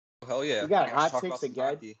Hell yeah. You got I should hot takes again?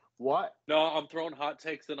 hockey. What? No, I'm throwing hot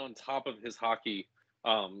takes in on top of his hockey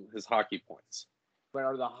points. But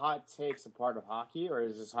are the hot takes a part of hockey, or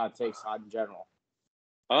is just hot takes hot in general?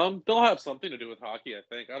 They'll have something to do with hockey, I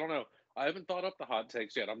think. I don't know. I haven't thought up the hot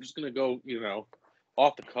takes yet. I'm just gonna go,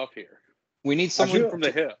 off the cuff here. We need someone from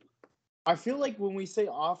the hip. I feel like when we say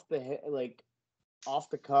off the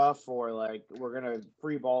cuff, or like we're gonna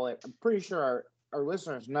free ball it, I'm pretty sure our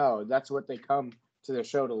listeners know that's what they come to the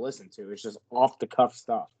show to listen to. It's just off the cuff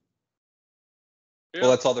stuff.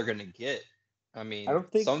 Well, that's all they're gonna get. I mean, I don't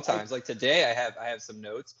think sometimes, like today, I have some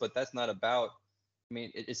notes, but that's not about. I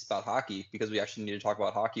mean, it's about hockey because we actually need to talk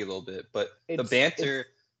about hockey a little bit. But the banter,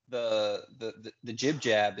 the jib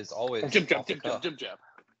jab is always jib jab, off the jib cuff. jab, jib jab.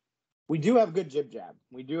 We do have good jib jab.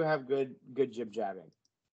 We do have good jib jabbing.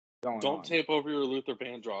 Don't tape over your Luther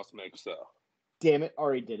Vandross mix, though. Damn it,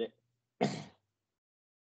 already did it.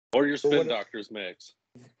 Or your Spin Doctors mix.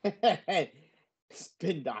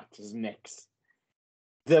 Spin Doctors mix.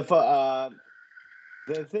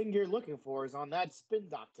 The thing you're looking for is on that Spin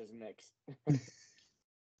Doctors mix.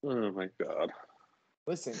 Oh my God!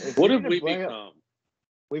 Listen, what have we become?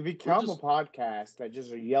 We become a podcast that just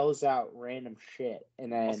yells out random shit,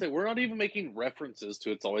 and then I'll say we're not even making references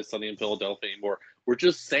to It's Always Sunny in Philadelphia anymore. We're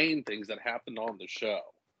just saying things that happened on the show.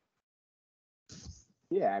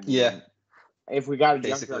 Yeah, I mean, if we got a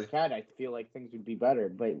junkyard cat, I feel like things would be better,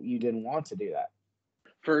 but you didn't want to do that.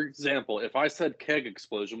 For example, if I said keg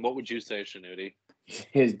explosion, what would you say, Shanuti?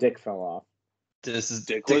 His dick fell off. His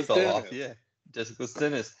dick fell off, yeah. Dick was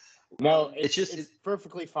thinnest. No, it's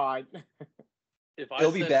perfectly fine. If I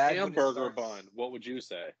said hamburger bun, what would you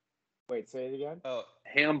say? Wait, say it again? Oh,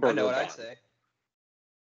 hamburger bun. I know what I'd say.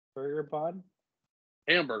 Burger bun?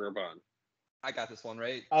 Hamburger bun. I got this one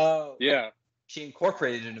right. Oh. Yeah. She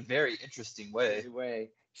incorporated it in a very interesting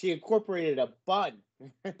way. She incorporated a bun.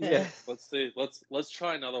 Yeah. Let's see. Let's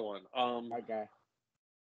try another one. Okay.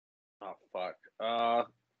 Oh fuck.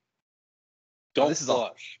 Don't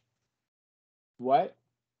flush. What?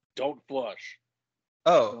 Don't flush.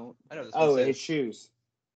 Oh, I know this one. Oh, his shoes.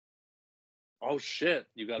 Oh shit!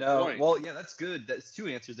 You got a point. Well, yeah, that's good. That's two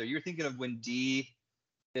answers there. You're thinking of when Dee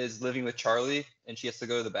is living with Charlie and she has to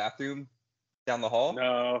go to the bathroom down the hall.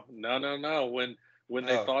 No. When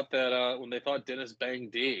they thought Dennis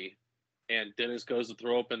banged Dee, and Dennis goes to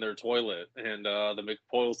throw up in their toilet, and the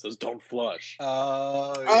McPoyle says, "Don't flush."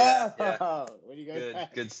 Oh yeah. What do you guys?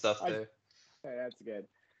 Good stuff there. That's good.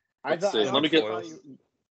 Let me get.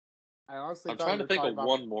 I'm trying to think of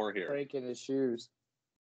one more here. Breaking his shoes.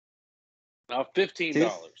 Now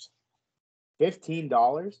 $15.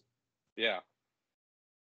 $15? Yeah.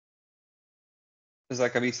 Is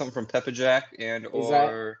that gonna be something from Peppa Jack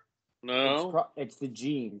No? It's the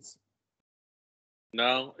jeans.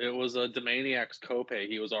 No, it was a Demaniac's copay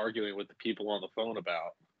he was arguing with the people on the phone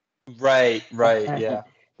about. Right, yeah.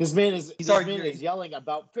 This man is yelling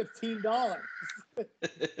about $15.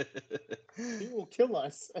 He will kill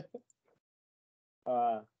us.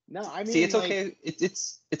 No, I mean, see, it's okay.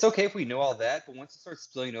 It's okay if we know all that, but once it starts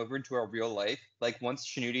spilling over into our real life, like once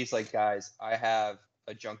Shanuti's like, guys, I have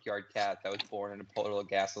a junkyard cat that was born in a puddle of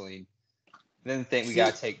gasoline, then we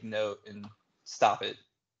gotta take note and stop it.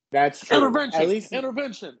 That's true.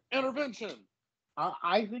 Intervention.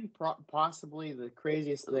 I think possibly the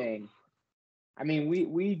craziest thing. I mean,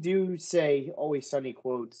 we do say Always Sunny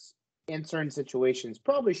quotes in certain situations.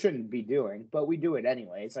 Probably shouldn't be doing, but we do it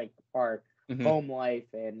anyway. It's like our home life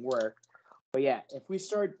and work. But yeah,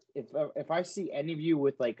 if I see any of you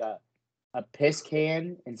with like a piss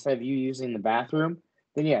can instead of you using the bathroom,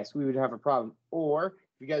 then yes, we would have a problem. Or if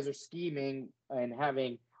you guys are scheming and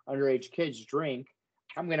having underage kids drink,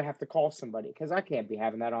 I'm gonna have to call somebody because I can't be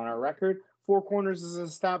having that on our record. Four Corners is an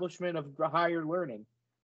establishment of higher learning.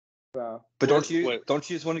 So, but don't you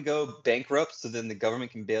just want to go bankrupt so then the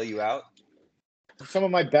government can bail you out? Some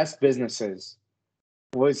of my best businesses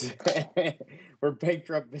were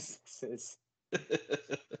bankrupt businesses.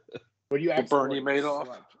 What do you Bernie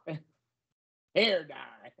Madoff? Hair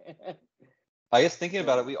dye. I guess thinking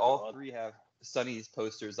about it, we all three have Sunny's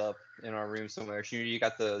posters up in our room somewhere. You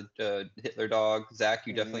got the Hitler dog. Zach,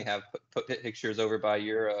 you definitely have put pictures over by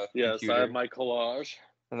your yes, computer. I have my collage.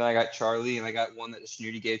 And then I got Charlie, and I got one that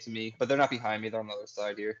Snooty gave to me, but they're not behind me; they're on the other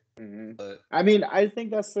side here. Mm-hmm. But I mean, I think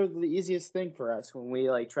that's the easiest thing for us when we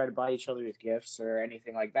like try to buy each other gifts or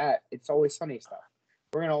anything like that. It's Always Sunny stuff.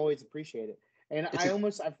 We're gonna always appreciate it. And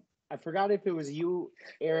I forgot if it was you,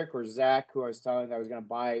 Eric, or Zach, who I was telling that I was gonna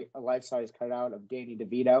buy a life-size cutout of Danny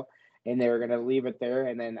DeVito, and they were gonna leave it there.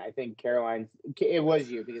 And then I think it was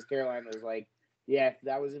you because Caroline was like, "Yeah, if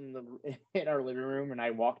that was in our living room and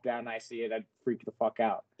I walked down and I see it, I'd freak the fuck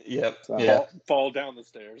out." Yep. So, Yeah. Fall down the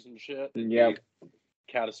stairs and shit. Yep.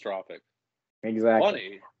 Catastrophic. Exactly.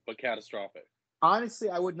 Funny, but catastrophic. Honestly,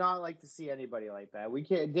 I would not like to see anybody like that. We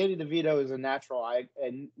can't. Danny DeVito is a national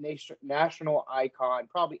icon,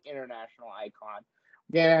 probably international icon.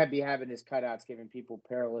 Yeah, I'd be having his cutouts giving people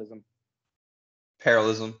parallelism.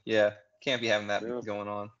 Parallelism. Yeah. Can't be having that Yeah. going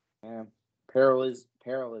on. Yeah, parallelism.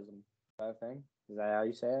 Is that a thing? Is that how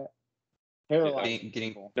you say it? Paralyzing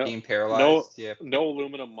people. Being paralyzed. Yeah. No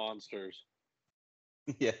aluminum monsters.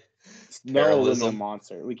 Yeah. No Parallelism. aluminum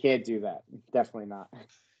monster. We can't do that. Definitely not.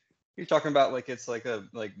 You're talking about like it's like a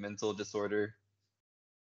mental disorder.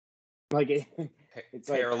 Like it's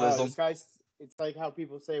like Parallelism. this guy's. It's like how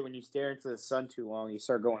people say when you stare into the sun too long, you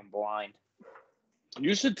start going blind.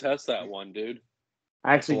 You should test that one, dude.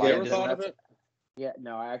 I actually Blind did. is- thought of it? Yeah,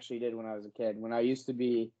 no, I actually did when I was a kid. When I used to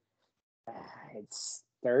be, it's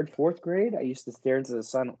 3rd, 4th grade, I used to stare into the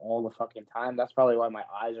sun all the fucking time. That's probably why my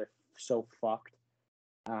eyes are so fucked.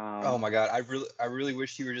 Oh my god, I really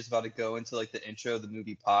wish you were just about to go into like the intro of the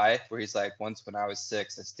movie Pi, where he's like, once when I was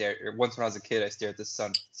a kid, I stared at the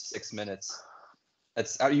sun for 6 minutes.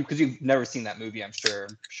 That's because you've never seen that movie, I'm sure.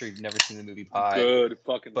 I'm sure you've never seen the movie Pi. Good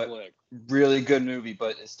fucking but flick. Really good movie,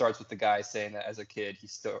 but it starts with the guy saying that as a kid he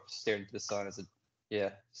still stared into the sun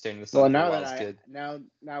staring into the sun Well, for a now while that as a kid.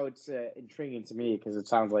 now it's intriguing to me because it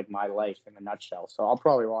sounds like my life in a nutshell. So I'll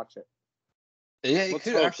probably watch it. Yeah, it Let's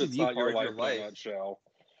could hope actually it's be not part your of your life in a life. nutshell.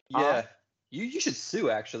 Yeah, you should sue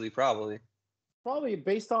actually, probably. Probably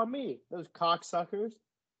based on me. Those cocksuckers.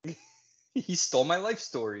 He stole my life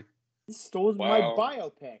story. He stole Wow. my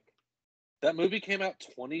biopic. That movie came out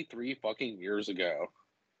 23 fucking years ago.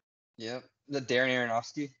 Yep, the Darren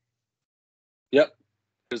Aronofsky. Yep.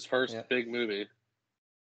 His first big movie.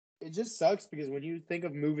 It just sucks because when you think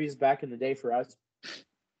of movies back in the day for us,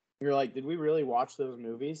 you're like, did we really watch those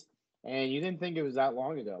movies? And you didn't think it was that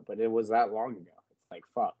long ago, but it was that long ago. It's like,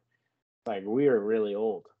 fuck. Like, we are really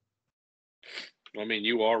old. I mean,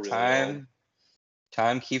 you are really old.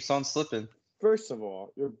 Time keeps on slipping. First of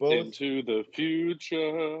all, you're both... Into the future.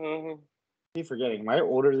 I keep forgetting. Am I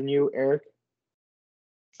older than you, Eric?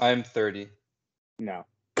 I'm 30. No.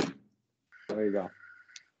 There you go.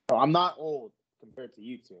 So I'm not old compared to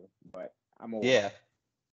you two, but I'm old. Yeah.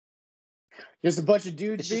 Just a bunch of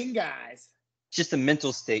dudes being guys. It's just a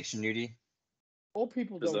mental state, Shanuti. Old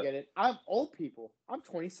people don't get it. I'm old people. I'm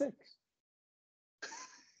 26.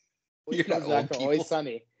 You're not old people. Always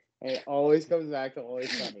Sunny. It always comes back to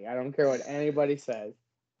Always Sunny. I don't care what anybody says.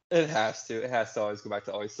 It has to. It has to always go back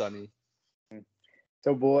to Always Sunny.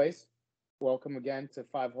 So, boys, welcome again to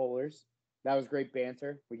Five Holers. That was great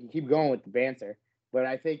banter. We can keep going with the banter, but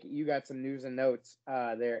I think you got some news and notes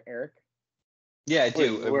there, Eric. Yeah, I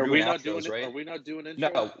do. Wait, are we not outros, doing right? Are we not doing intro?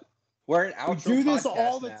 No, we're an outro. We do this podcast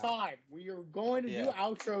all the now. time. We are going to do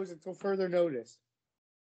outros until further notice.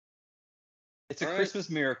 It's a Christmas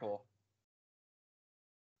miracle.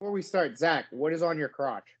 Before we start, Zach, what is on your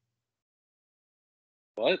crotch?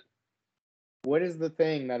 What? What is the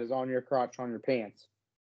thing that is on your crotch on your pants?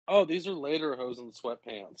 Oh, these are lederhosen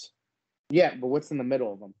sweatpants. Yeah, but what's in the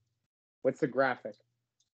middle of them? What's the graphic?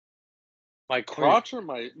 My crotch or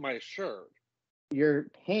my shirt? Your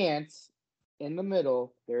pants, in the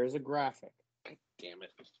middle, there is a graphic. Damn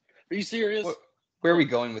it. Are you serious? Where are we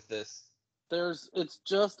going with this? It's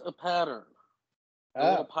just a pattern.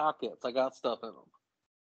 Little pockets. I got stuff in them.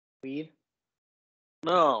 Weed?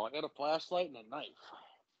 No, I got a flashlight and a knife.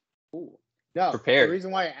 Ooh. No, prepared. The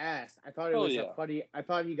reason why I asked, I thought it was funny. I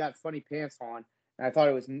thought he got funny pants on, and I thought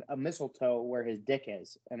it was a mistletoe where his dick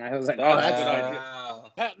is, and I was like, "Oh, that's a good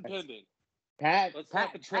idea." Patent pending. Let's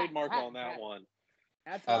have a trademark on that one.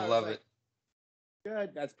 That's I love it.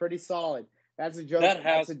 Good. That's pretty solid. That's a joke. That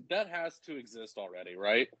has to exist already,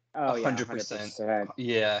 right? Oh, 100%.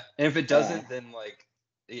 Yeah, and if it doesn't, then like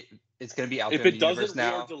it's gonna be out there. If it doesn't,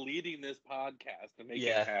 now. we are deleting this podcast to make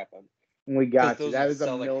it happen. We got you. That was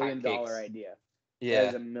 $1 million idea. Yeah,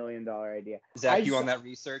 that was $1 million idea. Zach, you on that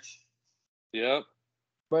research? Yep.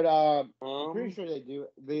 But I'm pretty sure they do.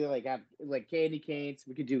 They like have like candy canes.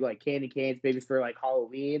 We could do like candy canes, maybe for like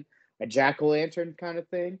Halloween, a jack-o'-lantern kind of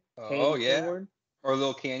thing. Oh yeah. Corn. Or a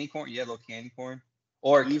little candy corn. Yeah, a little candy corn.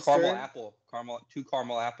 Or Easter. Caramel apple. Two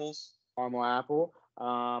caramel apples. Caramel apple.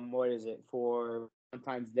 What is it for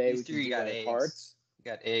Valentine's Day? Easter, we can you do got like eggs. hearts.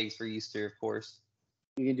 You got eggs for Easter, of course.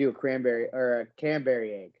 You can do a cranberry or a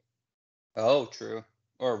cranberry egg. Oh, true.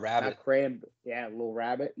 Or a rabbit. Yeah, a little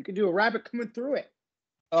rabbit. You could do a rabbit coming through it.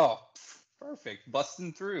 Oh, perfect.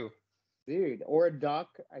 Busting through. Dude, or a duck.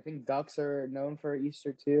 I think ducks are known for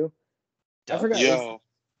Easter too. Ducks? I forgot. Yo.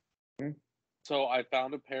 So I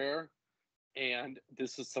found a pair, and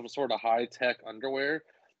this is some sort of high-tech underwear.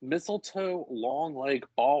 mistletoe long leg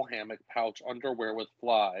ball hammock pouch underwear with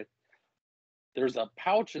fly. There's a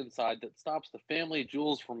pouch inside that stops the family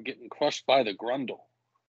jewels from getting crushed by the grundle.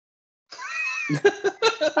 What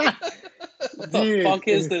the fuck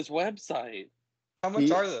is this website? How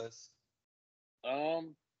much are those?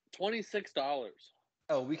 $26.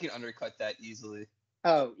 Oh, we can undercut that easily.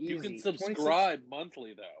 Oh, easy. You can subscribe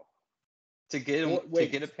monthly though. To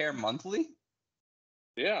get a pair monthly?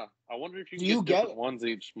 Yeah, I wonder if you Do can you get different ones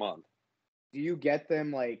each month. Do you get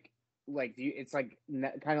them like do you? It's like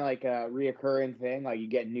kind of like a reoccurring thing. Like you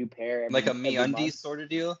get a new pair, Like a every MeUndies month? sort of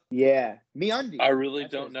deal? Yeah, MeUndies. I really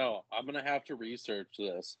That's what don't it's know. I'm gonna have to research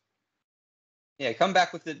this. Yeah, come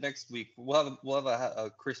back with it next week. We'll have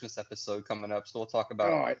a Christmas episode coming up, so we'll talk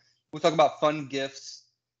about fun gifts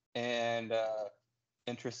and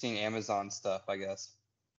interesting Amazon stuff, I guess.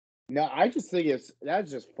 No, I just think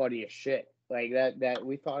that's just funny as shit. Like that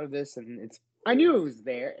we thought of this, and I knew it was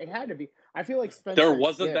there. It had to be. I feel like Spencer's There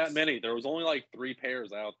wasn't gifts, that many. There was only like 3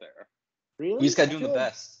 pairs out there. Really? You just gotta do the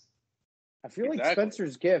best. I feel like Exactly.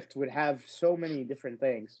 Spencer's gift would have so many different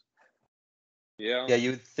things. Yeah. Yeah,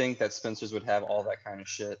 you would think that Spencer's would have all that kind of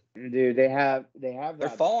shit. Dude, they have They're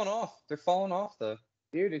that. falling off. They're falling off though.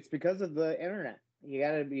 Dude, it's because of the internet. You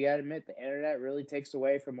gotta admit the internet really takes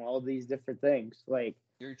away from all these different things. Like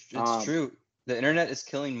It's true. The internet is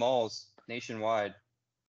killing malls nationwide.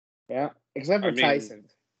 Yeah, except for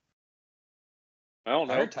Tyson's. I don't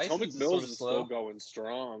know. Tyson's Potomac is Mills sort of is slow. still going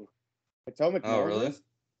strong. Potomac Mills? Oh, really?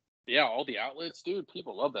 Yeah, all the outlets, dude.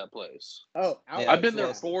 People love that place. Oh, outlets. I've been there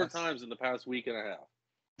Yes, 4 times in the past week and a half.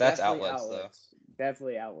 That's Definitely outlets, though.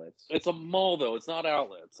 Definitely outlets. It's a mall, though. It's not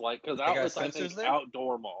outlets. Like, because outlets, I think, there?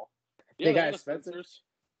 outdoor mall. They Yeah, got a Spencer's.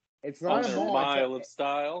 It's on not a their mall. mile of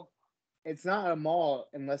style. It's not a mall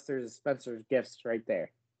unless there's a Spencer's Gifts right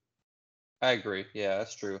there. I agree. Yeah,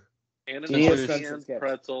 that's true. And You need a an Spencer's Gifts.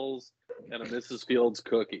 pretzels and a Mrs. Fields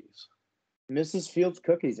cookies. Mrs. Fields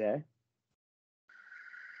cookies, eh?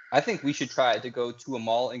 I think we should try to go to a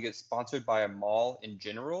mall and get sponsored by a mall in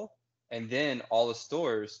general, and then all the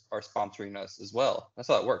stores are sponsoring us as well. That's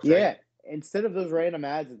how it works, Yeah. right? Instead of those random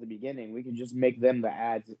ads at the beginning, we could just make them the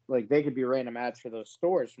ads. Like, they could be random ads for those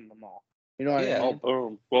stores from the mall. You know what I mean? Oh,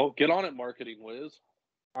 boom. Well, get on it, marketing whiz.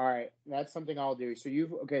 All right, that's something I'll do. So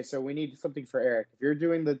so we need something for Eric. If you're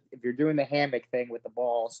doing the hammock thing with the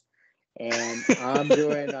balls, and I'm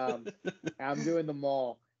doing the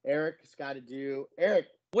mall. Eric's got to do Eric.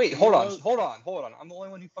 Wait, hold on. I'm the only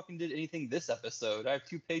one who fucking did anything this episode. I have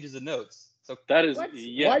 2 pages of notes. So that is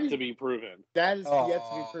yet to be proven. That is yet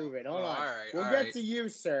to be proven. Hold on. All right, we'll get to you,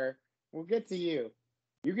 sir. We'll get to you.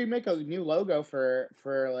 You can make a new logo for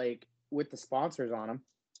like with the sponsors on them.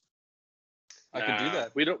 I could do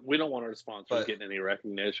that. We don't want our sponsors getting any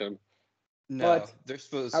recognition. No, they're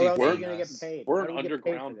supposed to. How else are you gonna get paid? We're an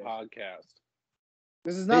underground podcast.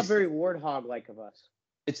 This is not very warthog-like of us.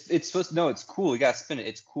 It's supposed to. No, it's cool. You gotta spin it.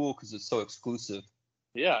 It's cool because it's so exclusive.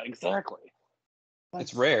 Yeah, exactly.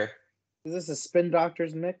 It's rare. Is this a Spin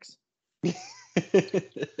Doctors mix?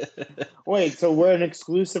 Wait, so we're an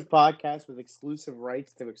exclusive podcast with exclusive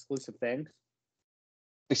rights to exclusive things?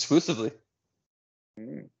 Exclusively.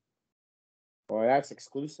 Boy, that's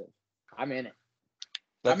exclusive. I'm in it.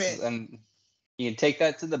 And you can take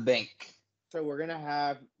that to the bank. So we're gonna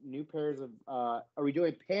have new pairs of. Are we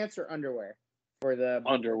doing pants or underwear for the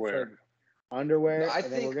underwear? Underwear.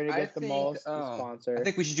 Then we're gonna get the malls to sponsor. I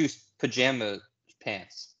think we should do pajama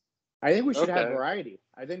pants. I think we should have variety.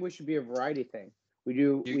 I think we should be a variety thing. We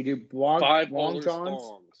do long Holers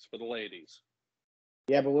johns for the ladies.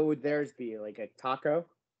 Yeah, but what would theirs be? Like a taco?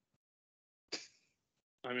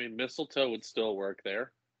 I mean, mistletoe would still work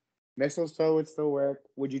there. Mistletoe would still work.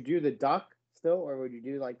 Would you do the duck still, or would you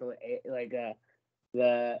do like the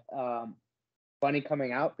bunny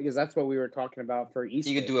coming out? Because that's what we were talking about for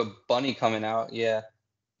Easter. You could do a bunny coming out, yeah.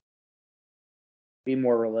 Be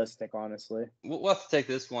more realistic, honestly. We'll have to take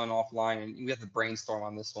this one offline, and we have to brainstorm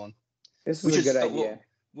on this one. This is a good idea.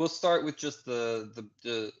 We'll start with just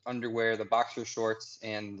the underwear, the boxer shorts,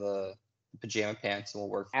 and the pajama pants, and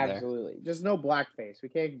we'll work from there. Absolutely. Just no blackface. We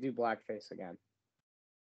can't do blackface again.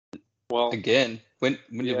 Well, again, when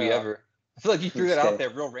did we ever? I feel like you threw that out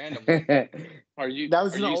there real randomly. Are you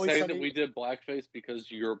saying that we did blackface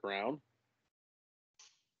because you're brown?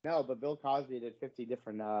 No, but Bill Cosby did 50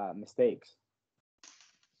 different mistakes.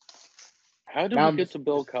 How did we get to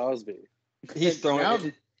Bill Cosby? He's throwing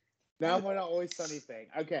it. Now I'm on an Always Sunny thing.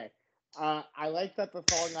 Okay. I like that the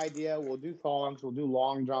thong idea. We'll do thongs. We'll do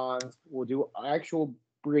long johns. We'll do actual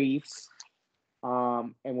briefs.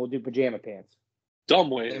 And we'll do pajama pants. Dumb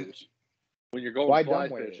waders. When you're going fly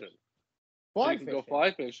fishing. Fly fishing. Go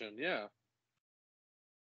fly fishing, yeah.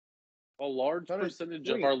 A large percentage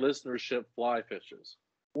of our listenership fly fishes.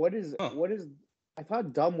 What is? I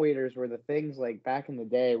thought dumb waiters were the things like back in the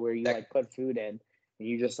day where you like put food in and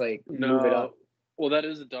you just like move it up. Well, that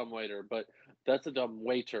is a dumb waiter, but that's a dumb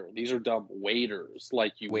waiter. These are dumb waiters.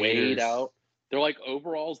 Like you wade out. They're like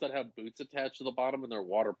overalls that have boots attached to the bottom and they're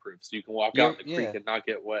waterproof, so you can walk out in the creek and not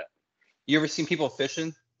get wet. You ever seen people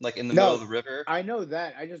fishing like in the middle of the river? I know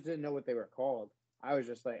that. I just didn't know what they were called. I was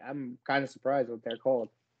just like, I'm kind of surprised what they're called.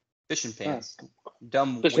 Fishing pants.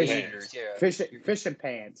 Dumb waders. Yeah. Fishing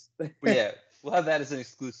pants. Yeah. We'll have that as an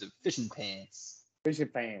exclusive. Fishing pants. Fishing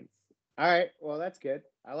pants. All right. Well, that's good.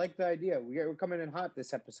 I like the idea. We're coming in hot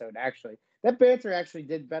this episode, actually. That banter actually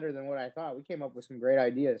did better than what I thought. We came up with some great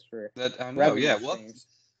ideas for that. I know, yeah.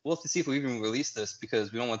 We'll have to see if we even release this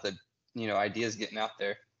because we don't want the ideas getting out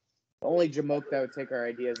there. The only jamoke that would take our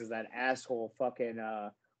ideas is that asshole fucking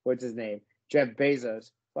what's his name? Jeff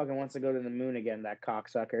Bezos. Fucking wants to go to the moon again, that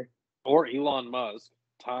cocksucker. Or Elon Musk.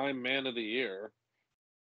 Time Man of the Year.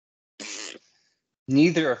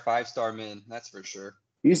 Neither are 5-star men, that's for sure.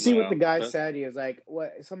 You see what the guy said? He was like,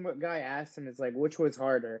 "What?" Some guy asked him, "It's like, which was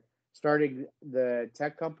harder, starting the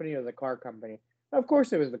tech company or the car company?" Of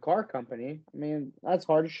course, it was the car company. I mean, that's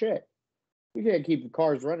hard as shit. You can't keep the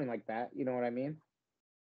cars running like that. You know what I mean?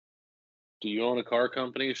 Do you own a car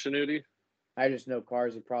company, Shanuti? I just know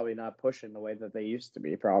cars are probably not pushing the way that they used to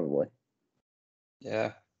be. Probably.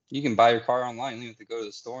 Yeah, you can buy your car online. You don't have to go to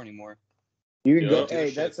the store anymore. You can go.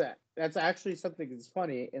 Hey, that's actually something that's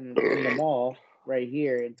funny in the mall. Right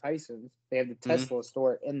here in Tyson's, they have the Tesla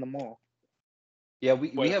store in the mall. Yeah, we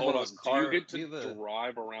have one of those cars. Do you get to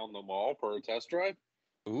drive around the mall for a test drive?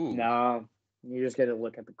 Ooh. No, you just get to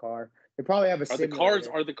look at the car. They probably have a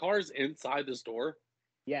simulator. Are the cars inside the store?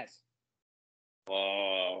 Yes.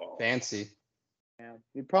 Oh, fancy. Yeah,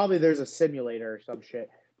 there's a simulator or some shit,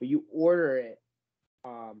 but you order it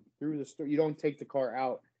through the store. You don't take the car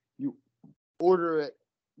out. You order it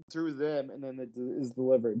through them, and then it is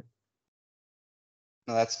delivered.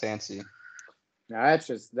 No, that's fancy. No, that's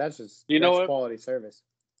quality service.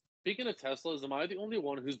 Speaking of Teslas, am I the only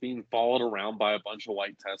one who's being followed around by a bunch of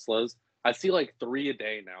white Teslas? I see like 3 a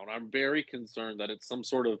day now, and I'm very concerned that it's some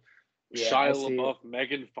sort of Shia LaBeouf,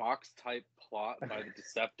 Megan Fox type plot by the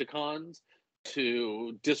Decepticons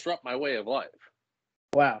to disrupt my way of life.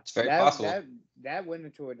 Wow, it's very possible. That went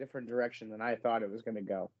into a different direction than I thought it was going to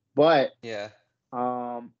go. But yeah,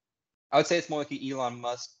 I would say it's more like the Elon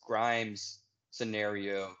Musk Grimes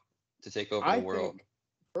scenario to take over the world.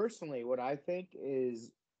 Personally, what I think is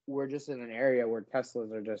we're just in an area where Teslas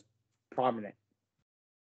are just prominent.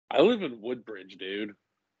 I live in Woodbridge, dude.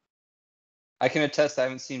 I can attest I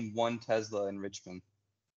haven't seen one Tesla in Richmond.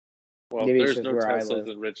 Well, there's no Teslas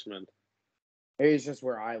in Richmond. Maybe it's just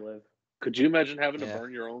where I live. Could you imagine having to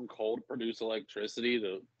burn your own coal to produce electricity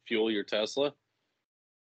to fuel your Tesla?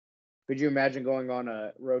 Could you imagine going on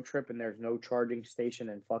a road trip and there's no charging station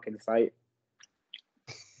in fucking sight?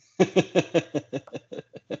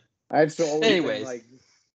 Anyways,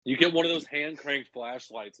 you get one of those hand cranked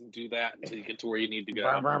flashlights and do that until you get to where you need to go.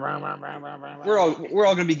 We're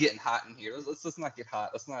all gonna be getting hot in here. Let's not get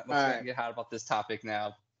hot. Let's not get hot about this topic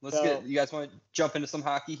now. You guys want to jump into some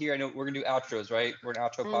hockey here? I know we're gonna do outros, right? We're an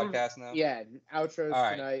outro podcast now. Yeah,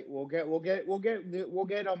 outros tonight. We'll get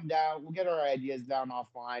them down. We'll get our ideas down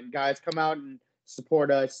offline. Guys, come out and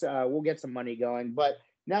support us. We'll get some money going. But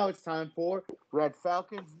now it's time for Red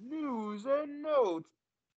Falcons news and notes.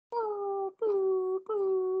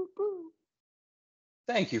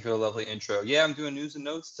 Thank you for the lovely intro. Yeah, I'm doing news and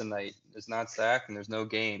notes tonight. It's not Zach and there's no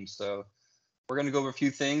game, so we're going to go over a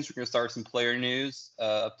few things. We're going to start with some player news,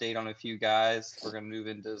 update on a few guys. We're going to move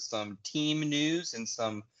into some team news and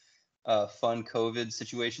some fun COVID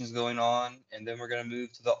situations going on, and then we're going to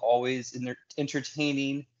move to the always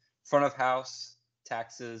entertaining front of house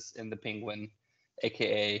taxes and the Penguin,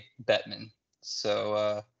 aka Bettman.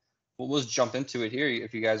 So we'll just jump into it here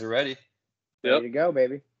if you guys are ready. Yep. Ready to go,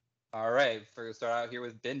 baby. All right. We're going to start out here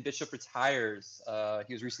with Ben Bishop retires.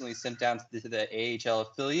 He was recently sent down to the AHL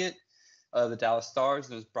affiliate of the Dallas Stars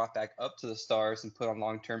and was brought back up to the Stars and put on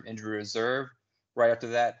long-term injury reserve. Right after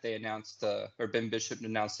that, they announced, or Ben Bishop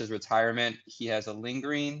announced his retirement. He has a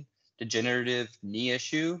lingering degenerative knee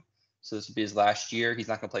issue. So this will be his last year. He's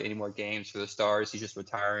not going to play any more games for the Stars. He's just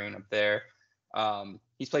retiring up there.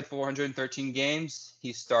 He's played 413 games.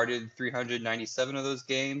 He started 397 of those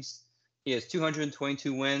games. He has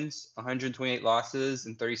 222 wins, 128 losses,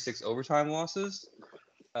 and 36 overtime losses.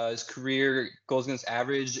 His career goals against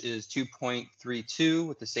average is 2.32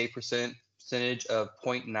 with a save percentage of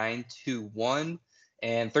 .921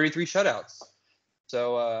 and 33 shutouts.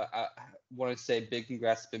 So I want to say big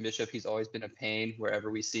congrats to Ben Bishop. He's always been a pain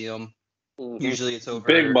wherever we see him. Mm-hmm. Usually it's over.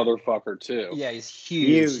 Big motherfucker too. Yeah, he's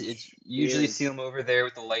huge. Huge. It's usually Huge. see him over there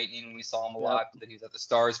with the Lightning. We saw him a lot, but then he was at the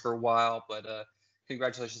Stars for a while. But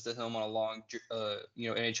congratulations to him on a long,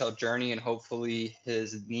 NHL journey, and hopefully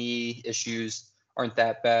his knee issues aren't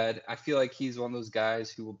that bad. I feel like he's one of those guys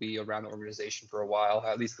who will be around the organization for a while,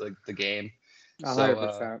 at least like the game.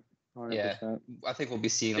 100%. 100%. Yeah, I think we'll be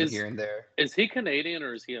seeing him here and there. Is he Canadian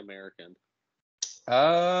or is he American?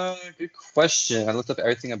 Good question. I looked up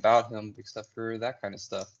everything about him except for that kind of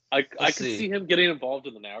stuff. I could see him getting involved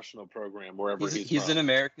in the national program wherever he's from. An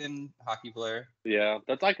American hockey player. Yeah,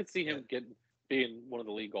 I could see him being one of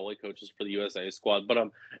the league goalie coaches for the USA squad. But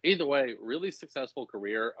either way, really successful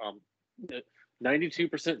career.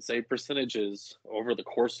 92% save percentages over the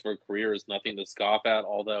course of a career is nothing to scoff at.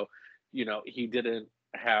 Although, he didn't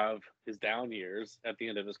have his down years at the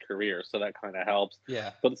end of his career, so that kind of helps.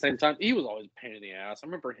 Yeah. But at the same time, he was always a pain in the ass. I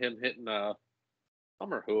remember him hitting I don't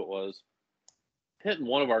remember who it was, hitting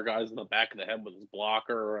one of our guys in the back of the head with his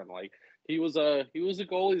blocker, and he was a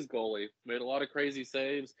goalie's goalie. Made a lot of crazy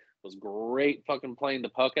saves. Was great fucking playing the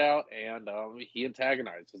puck out, and he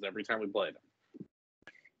antagonized us every time we played him.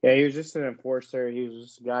 Yeah, he was just an enforcer. He was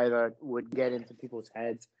just a guy that would get into people's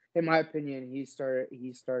heads. In my opinion, he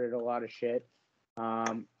started a lot of shit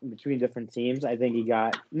between different teams. I think he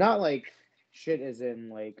got not like shit as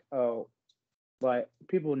in but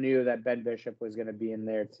people knew that Ben Bishop was going to be in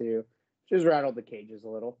there too. Just rattled the cages a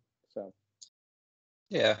little. So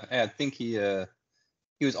yeah, I think he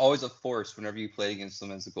was always a force whenever you played against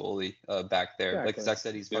him as a goalie back there. Exactly. Like Zach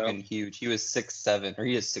said, he's fucking huge. He was 6'7", or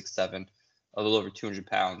he is 6'7", a little over 200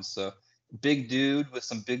 pounds. So big dude with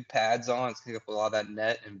some big pads on. It's going to pick up a lot of that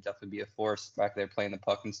net and definitely be a force back there playing the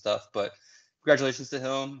puck and stuff. But congratulations to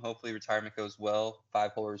him. Hopefully retirement goes well.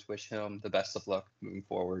 Five Holers wish him the best of luck moving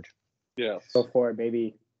forward. Yeah. Go for it,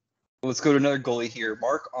 baby. Let's go to another goalie here.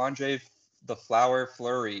 Marc-Andre the Flower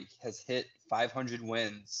Fleury has hit 500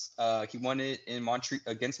 wins. He won it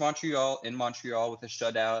against Montreal in Montreal with a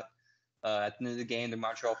shutout. At the end of the game, the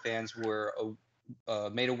Montreal fans were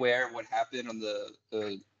made aware of what happened on the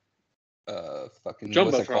fucking Jumbotron.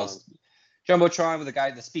 What's it called? Jumbotron with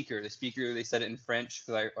the speaker. The speaker, they said it in French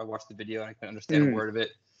because I watched the video and I couldn't understand a word of it.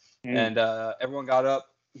 And everyone got up.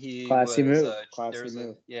 Classy move.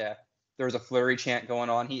 There was a Fleury chant going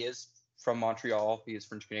on. He is from Montreal. He is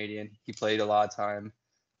French Canadian. He played a lot of time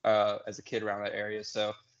as a kid around that area.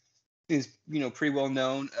 So he's pretty well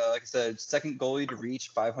known. Like I said, second goalie to reach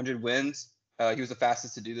 500 wins. He was the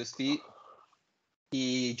fastest to do this feat.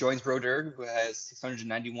 He joins Brodeur, who has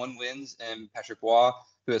 691 wins, and Patrick Roy,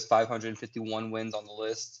 who has 551 wins on the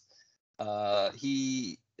list.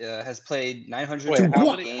 He has played 900.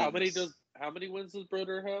 How many wins does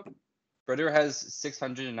Brodeur have? Brodeur has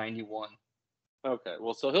 691. Okay,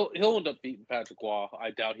 well, so he'll end up beating Patrick Roy. I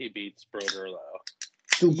doubt he beats Brodeur though.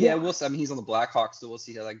 Yeah, we'll see. I mean, he's on the Blackhawks, so we'll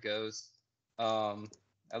see how that goes.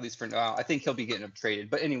 At least for now, I think he'll be getting him traded.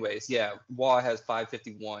 But anyways, yeah, Roy has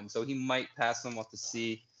 551, so he might pass him. We'll have to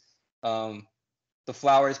see. The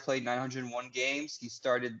Flowers played 901 games. He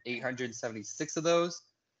started 876 of those.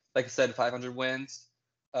 Like I said, 500 wins,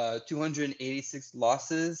 286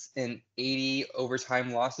 losses, and 80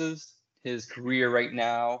 overtime losses. His career right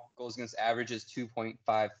now, goals against average is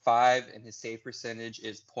 2.55, and his save percentage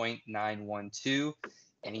is .912.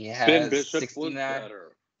 And he has 69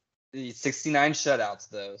 shutouts,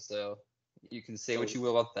 though. So you can say what you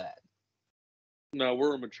will about that. No,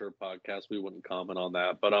 we're a mature podcast. We wouldn't comment on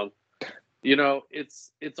that. But,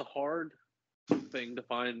 it's a hard thing to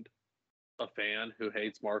find a fan who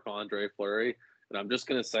hates Marc-Andre Fleury. And I'm just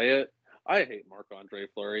going to say it. I hate Marc-Andre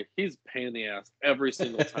Fleury. He's a pain in the ass every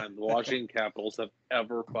single time the Washington Capitals have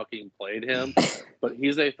ever fucking played him. But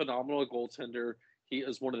he's a phenomenal goaltender. He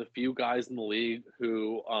is one of the few guys in the league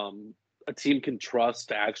who a team can trust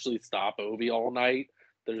to actually stop Ovi all night.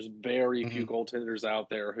 There's very few goaltenders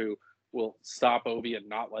out there who will stop Ovi and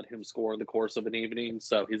not let him score in the course of an evening.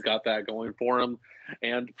 So he's got that going for him.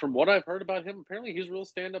 And from what I've heard about him, apparently he's a real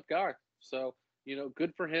stand-up guy. So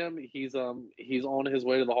good for him. He's on his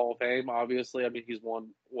way to the Hall of Fame, obviously. I mean, he's won,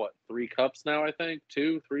 3 cups now, I think?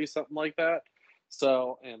 2, 3, something like that.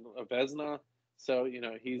 So, and a Vezina. So,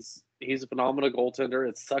 he's a phenomenal goaltender.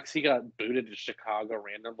 It sucks he got booted to Chicago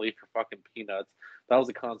randomly for fucking peanuts. That was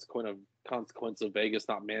a consequence of Vegas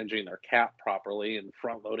not managing their cap properly and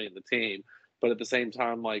front-loading the team. But at the same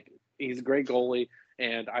time, he's a great goalie,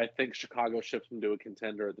 and I think Chicago ships him to a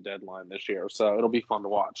contender at the deadline this year. So it'll be fun to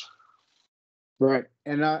watch. Right.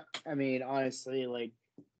 And I mean, honestly,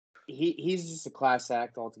 he's just a class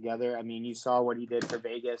act altogether. I mean, you saw what he did for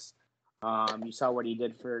Vegas. You saw what he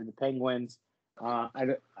did for the Penguins.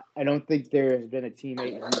 I don't think there has been a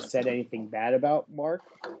teammate who said anything bad about Mark.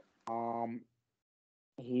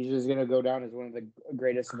 He's just gonna go down as one of the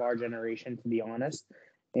greatest of our generation, to be honest.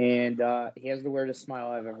 And he has the weirdest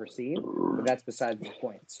smile I've ever seen, but that's besides the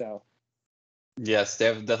point. So Yes, they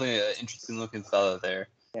have definitely an interesting looking fellow there.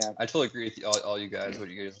 yeah, I totally agree with all you guys. What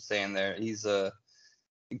you guys are saying there. He's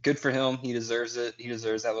good for him. He deserves it. He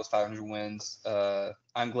deserves to have those 500 wins.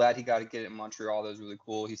 I'm glad he got to get it in Montreal. That was really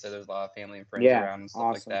cool. He said there's a lot of family and friends around and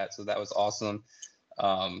stuff like that. So that was awesome.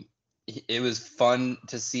 It was fun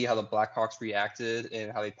to see how the Blackhawks reacted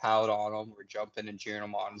and how they piled on him, were jumping and cheering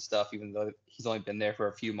him on and stuff, even though he's only been there for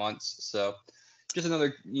a few months. So just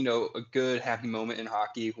another, a good happy moment in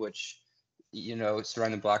hockey, which,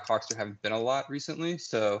 surrounding the Blackhawks, there haven't been a lot recently.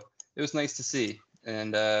 So it was nice to see.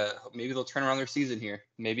 And maybe they'll turn around their season here.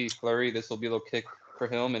 Maybe Fleury, this will be a little kick for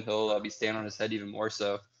him, and he'll be staying on his head even more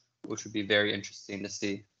so, which would be very interesting to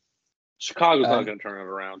see. Chicago's not going to turn it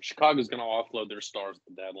around. Chicago's going to offload their stars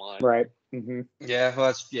at the deadline. right. Mm-hmm. Yeah,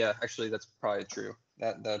 well, actually, that's probably true.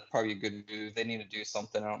 That's probably a good move. They need to do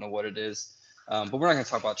something. I don't know what it is. But we're not going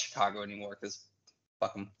to talk about Chicago anymore because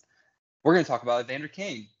fuck them. We're going to talk about Evander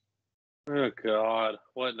Kane. Oh, God.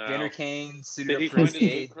 What now? Evander Kane suited Did he up for find his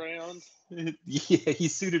new crayons? Yeah, he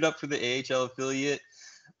suited up for the AHL affiliate.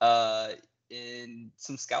 And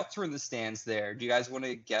some scouts were in the stands there. Do you guys want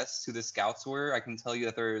to guess who the scouts were? I can tell you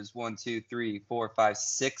that there's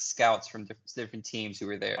 6 scouts from different teams who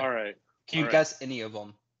were there. All right. Can you guess any of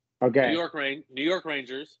them? Okay. New York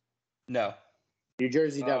Rangers. No. New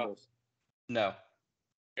Jersey Devils. No.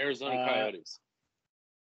 Arizona Coyotes.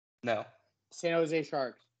 No. San Jose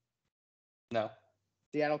Sharks. No.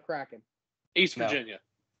 Seattle Kraken. East Virginia.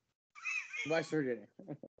 West Virginia.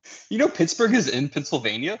 Pittsburgh is in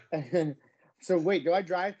Pennsylvania? So wait, do I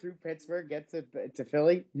drive through Pittsburgh, get to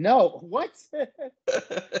Philly? No. What? St.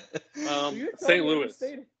 Louis.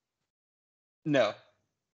 No.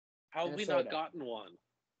 How have we not gotten one?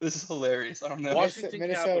 This is hilarious. I don't know.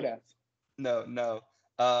 Minnesota. No.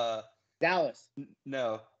 Dallas.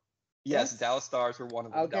 No. Yes, Dallas Stars were one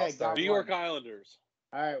of them. Okay, New York Islanders.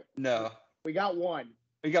 All right. No. We got one.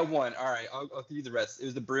 We got one. All right, I'll give you the rest. It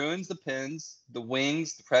was the Bruins, the Pens, the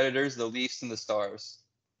Wings, the Predators, the Leafs, and the Stars.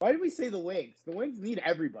 Why did we say the Wings? The Wings need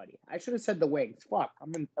everybody. I should have said the Wings. Fuck,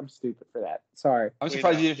 I'm stupid for that. Sorry. I'm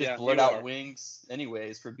surprised you didn't just blurt out Wings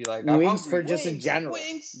anyways for be like Wings for just in general.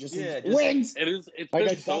 Wings. Wings. It's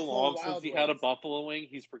been so long since he had a Buffalo wing.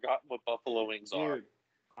 He's forgotten what Buffalo wings are. Dude,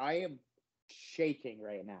 I am shaking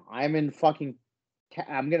right now. I'm in fucking.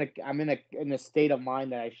 I'm in a state of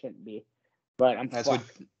mind that I shouldn't be. But that's what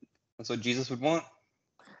Jesus would want.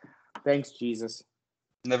 Thanks, Jesus.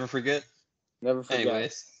 Never forget. Never forget.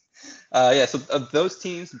 Anyways, so of those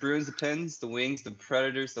teams, the Bruins, the Pens, the Wings, the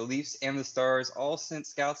Predators, the Leafs, and the Stars all sent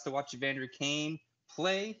scouts to watch Evander Kane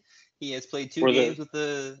play. He has played 2 games with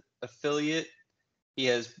the affiliate. He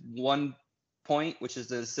has 1 point, which is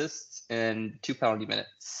the assist, and 2 penalty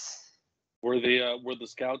minutes. Were the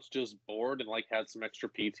scouts just bored and had some extra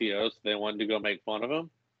PTO, so they wanted to go make fun of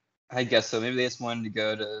him? I guess so. Maybe they just wanted to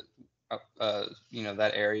go to,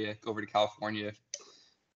 that area, over to California.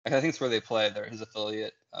 I think it's where they play. They're his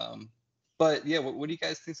affiliate. But yeah, what do you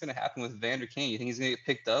guys think is going to happen with Evander Kane? You think he's going to get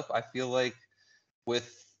picked up? I feel like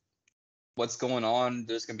with what's going on,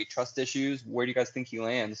 there's going to be trust issues. Where do you guys think he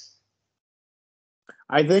lands?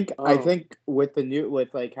 I think with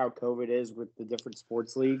how COVID is with the different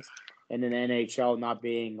sports leagues and an NHL not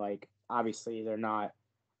being obviously they're not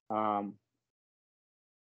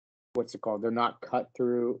what's it called? They're not cut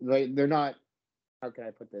through. They're not. How can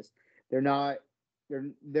I put this? They're not.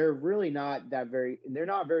 They're really not that very. They're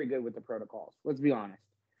not very good with the protocols. Let's be honest.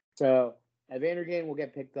 So Evander Kane will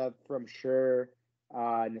get picked up from sure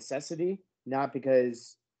necessity, not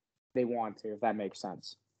because they want to. If that makes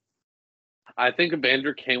sense. I think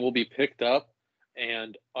Evander Kane will be picked up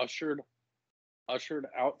and ushered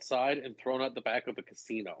outside and thrown at the back of a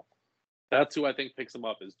casino. That's who I think picks him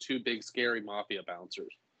up, is 2 big scary mafia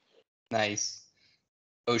bouncers. Nice.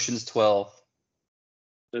 Ocean's 12.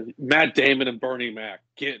 Matt Damon and Bernie Mac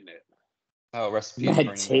getting it. Oh, recipe.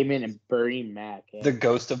 Matt Damon and Bernie Mac. Yeah. The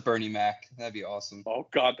ghost of Bernie Mac. That'd be awesome. Oh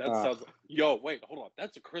God, that sounds. Yo, wait, hold on.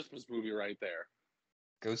 That's a Christmas movie right there.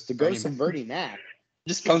 Ghost of Bernie Mac.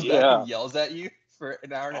 Just comes back and yells at you for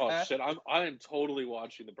an hour and a half. Oh shit! I am totally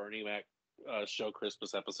watching the Bernie Mac show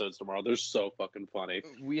Christmas episodes tomorrow. They're so fucking funny.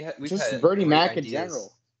 We've just had Bernie Mac ideas. in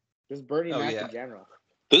general. Just Bernie Mac in general.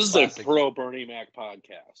 This is a pro Bernie Mac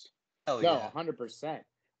podcast. Hell yeah. No, 100%.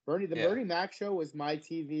 Bernie Mac show was my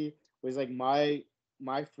TV. Was my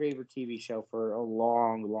favorite TV show for a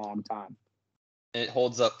long, long time. It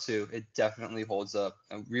holds up too. It definitely holds up.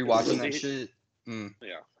 And rewatching that shit.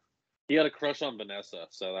 Yeah. He had a crush on Vanessa,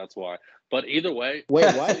 so that's why. But either way,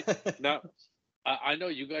 Wait, what? now I know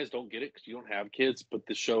you guys don't get it because you don't have kids, but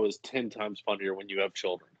the show is 10 times funnier when you have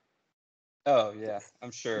children. Oh yeah,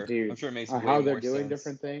 I'm sure. Dude, I'm sure it makes way how they're more doing sense.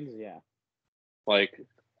 different things, yeah. Like,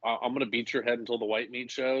 I'm gonna beat your head until the white meat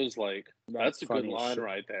shows. Like, that's a good funny as line shit.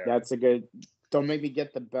 right there. That's a good. Don't make me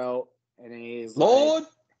get the belt. And then he's Lord.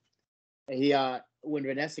 like, when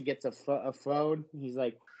Vanessa gets a phone, he's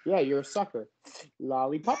like, "Yeah, you're a sucker,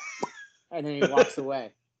 lollipop," and then he walks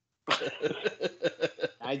away. That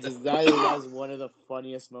was one of the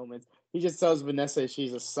funniest moments. He just tells Vanessa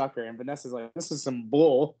she's a sucker, and Vanessa's like, "This is some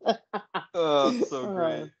bull." Oh, so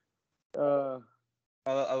great.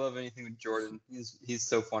 I love anything with Jordan. He's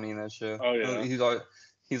so funny in that show. Oh yeah. He's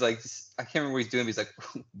like, I can't remember what he's doing, but he's like,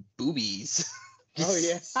 boobies. Oh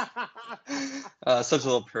yeah. Such a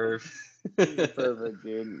little perv. He's a pervert,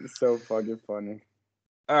 dude. It's so fucking funny.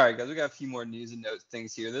 All right, guys, we got a few more news and notes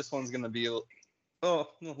things here. This one's gonna be,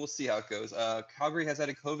 we'll see how it goes. Calgary has had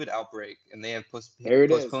a COVID outbreak, and they have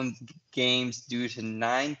postponed games due to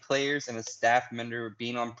 9 players and a staff member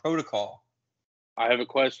being on protocol. I have a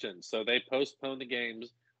question. So they postponed the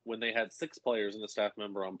games when they had 6 players and a staff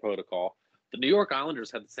member on protocol. The New York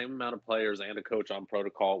Islanders had the same amount of players and a coach on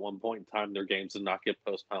protocol at one point in time. Their games did not get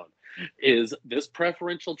postponed. Is this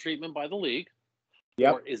preferential treatment by the league?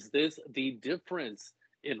 Yep. Or is this the difference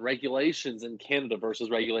in regulations in Canada versus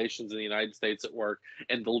regulations in the United States at work?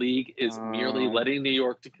 And the league is merely letting New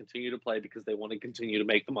York to continue to play because they want to continue to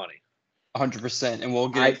make the money? 100%. And we'll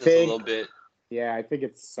get into this a little bit. Yeah, I think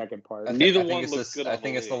it's the second part. Neither one looks good. I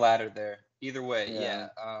think it's the latter there. Either way, yeah.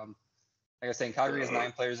 Like I was saying, Calgary has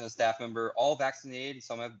 9 players and a staff member, all vaccinated.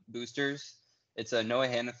 Some have boosters. It's Noah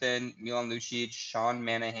Hannafin, Milan Lucic, Sean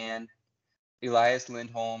Manahan, Elias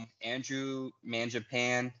Lindholm, Andrew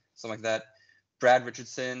Mangiapane, something like that, Brad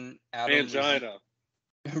Richardson, Adam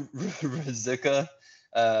Ruzicka,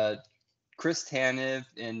 Chris Tanev,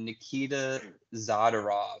 and Nikita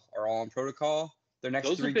Zadorov are all on protocol. Their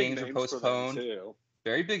next 3 games are postponed.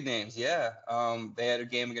 Very big names, yeah. They had a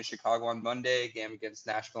game against Chicago on Monday, a game against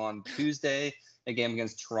Nashville on Tuesday, a game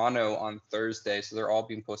against Toronto on Thursday. So they're all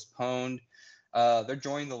being postponed. They're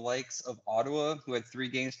joining the likes of Ottawa, who had 3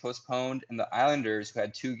 games postponed, and the Islanders, who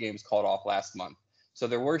had 2 games called off last month. So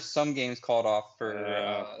there were some games called off for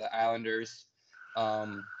the Islanders.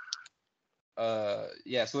 So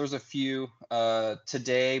there's a few.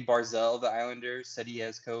 Today, Barzell, the Islanders, said he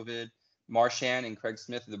has COVID. Marchand and Craig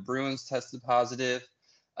Smith of the Bruins tested positive.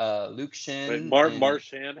 Luke Shin.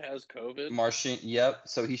 Marchand has COVID? Marchand, yep.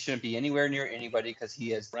 So he shouldn't be anywhere near anybody because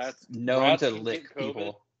he is known to lick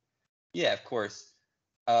people. Yeah, of course.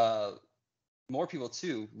 More people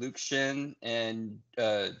too. Luke Shin and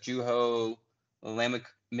Juho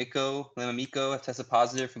Lamamico have tested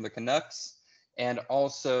positive from the Canucks. And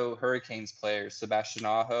also Hurricanes players, Sebastian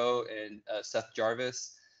Aho and Seth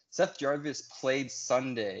Jarvis. Seth Jarvis played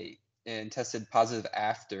Sunday and tested positive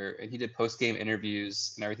after, and he did post-game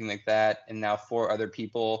interviews and everything like that. And now 4 other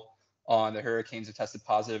people on the Hurricanes have tested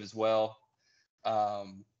positive as well.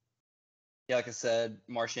 Like I said,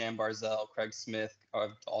 Marchand, Barzell, Craig Smith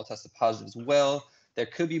have all tested positive as well. There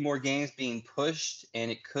could be more games being pushed, and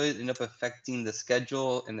it could end up affecting the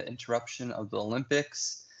schedule and the interruption of the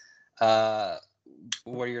Olympics. What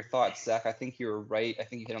are your thoughts, Zach? I think you're right. I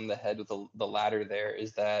think you hit on the head with the latter there,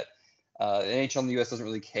 is that the NHL and the U.S. doesn't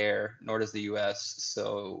really care, nor does the U.S.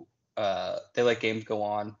 So they let games go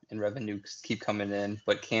on and revenues keep coming in.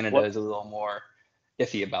 But Canada is a little more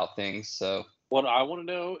iffy about things. So what I want to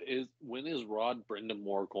know is, when is Rod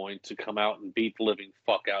Brindamore going to come out and beat the living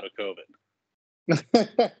fuck out of COVID?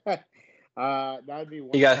 That'd be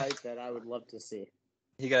one fight that I would love to see.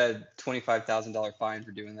 He got a $25,000 fine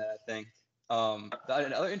for doing that, I think.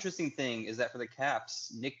 Another interesting thing is that for the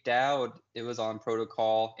Caps, Nick Dowd, it was on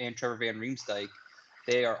protocol, and Trevor Van Riemsdyk,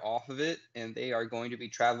 they are off of it, and they are going to be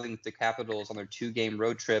traveling with the Capitals on their 2-game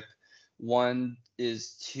road trip. One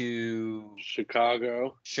is to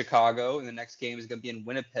Chicago, and the next game is going to be in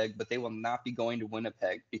Winnipeg, but they will not be going to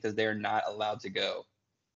Winnipeg because they are not allowed to go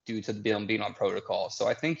due to them being on protocol. So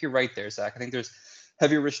I think you're right there, Zach. I think there's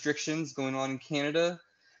heavier restrictions going on in Canada.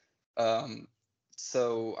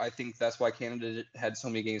 So I think that's why Canada had so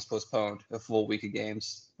many games postponed, a full week of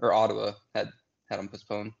games, or Ottawa had them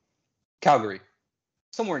postponed. Calgary,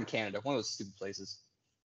 somewhere in Canada, one of those stupid places.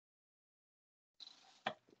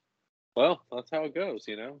 Well, that's how it goes,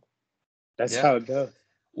 you know? That's how it goes.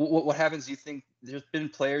 What happens, do you think? There's been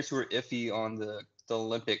players who are iffy on the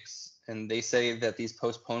Olympics, and they say that these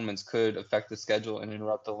postponements could affect the schedule and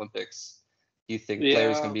interrupt the Olympics. Do you think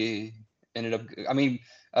players can be ended up? I mean,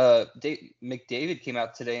 McDavid came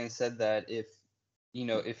out today and said that if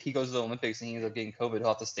if he goes to the Olympics and he ends up getting COVID, he'll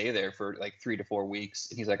have to stay there for like 3 to 4 weeks.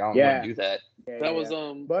 And he's like, I don't want to do that. That was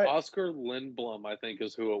Oscar Lindblom, I think,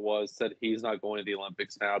 is who it was. Said he's not going to the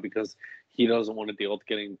Olympics now because he doesn't want to deal with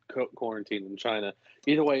getting quarantined in China.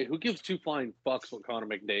 Either way, who gives two flying fucks what Connor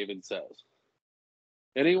McDavid says?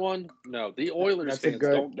 Anyone? No. The Oilers fans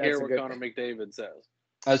don't care what Connor McDavid says.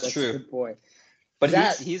 That's true. A good point. But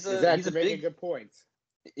he's a big good point.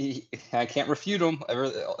 I can't refute him.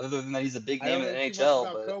 Other than that, he's a big name in the NHL.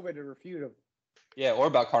 About COVID to refute him. Yeah, or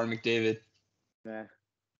about Connor McDavid. Yeah.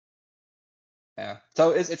 Yeah.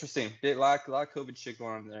 So it's interesting. A lot of COVID shit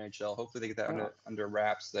going on in the NHL. Hopefully they get that under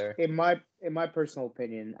wraps there. In my personal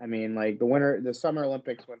opinion, I mean, like the Summer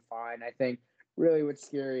Olympics went fine. I think really what's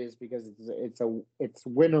scary is because it's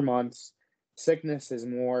winter months. Sickness is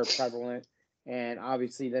more prevalent. And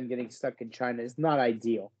obviously, them getting stuck in China is not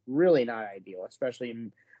ideal. Really not ideal,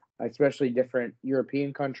 especially different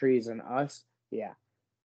European countries and us. Yeah.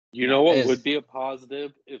 You know what would be a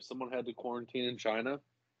positive if someone had to quarantine in China?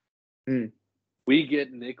 We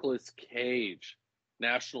get Nicolas Cage,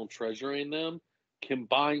 national treasuring them,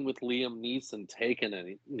 combined with Liam Neeson taking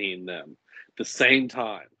them the same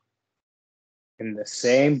time. In the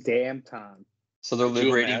same damn time. So they're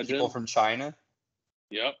liberating people from China?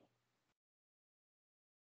 Yep.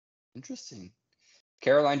 Interesting.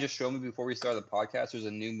 Caroline just showed me before we started the podcast, there's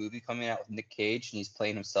a new movie coming out with Nick Cage, and he's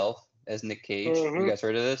playing himself as Nick Cage. Have you guys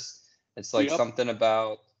heard of this? It's like something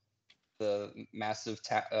about the massive,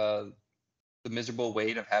 the miserable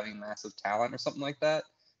weight of having massive talent or something like that.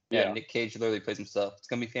 Yeah, Nick Cage literally plays himself. It's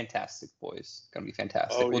going to be fantastic, boys. It's going to be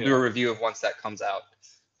fantastic. We'll do a review of once that comes out,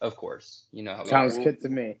 of course. You know how sounds good to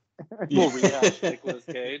me. We'll rehash Nicolas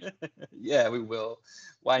Cage. Yeah, we will.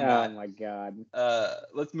 Why not? Oh my god.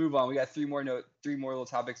 Let's move on. We got three more little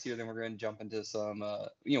topics here. Then we're going to jump into some.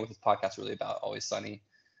 What this podcast really about? Always Sunny.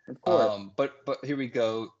 Of course. But here we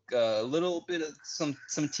go. A little bit of some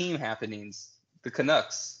team happenings. The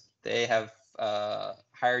Canucks. They have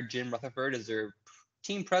hired Jim Rutherford as their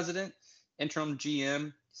team president, interim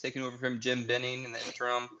GM. He's taking over from Jim Benning in the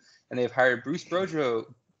interim, and they've hired Bruce Boudreau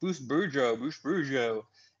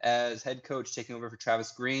as head coach, taking over for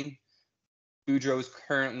Travis Green. Boudreau is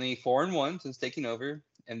currently 4-1 since taking over,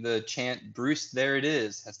 and the chant "Bruce, there it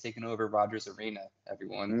is" has taken over Rogers Arena.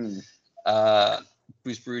 Everyone,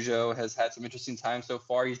 Bruce Boudreau has had some interesting times so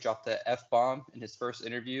far. He's dropped the F-bomb in his first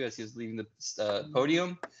interview as he was leaving the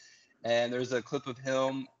podium, and there's a clip of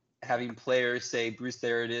him having players say "Bruce,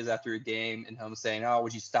 there it is" after a game, and him saying, "Oh,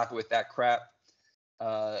 would you stop it with that crap?"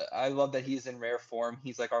 I love that he's in rare form.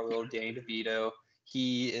 He's like our little Danny DeVito.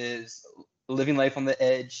 He is living life on the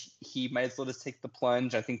edge. He might as well just take the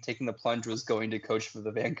plunge. I think taking the plunge was going to coach for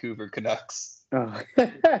the Vancouver Canucks. Oh.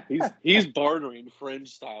 he's bartering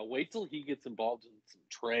fringe style. Wait till he gets involved in some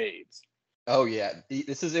trades. Oh yeah,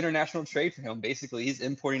 this is international trade for him. Basically, he's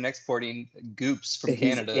importing, exporting goops from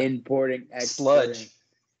Canada. Importing, exporting. Sludge.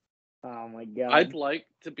 Oh my god! I'd like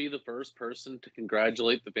to be the first person to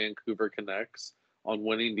congratulate the Vancouver Canucks on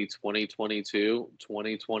winning the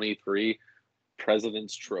 2022-2023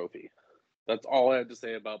 President's Trophy. That's all I had to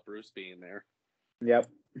say about Bruce being there. Yep.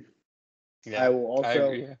 Yeah, I will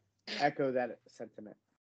also echo that sentiment.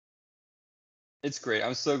 It's great.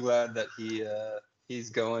 I'm so glad that he's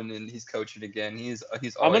going and he's coaching again. He's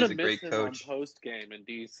always a great coach. I'm gonna miss him on post game in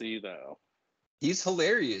DC though. He's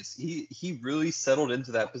hilarious. He really settled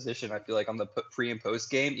into that position. I feel like on the pre and post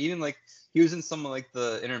game, even like he was in some of like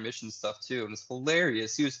the intermission stuff too, and it's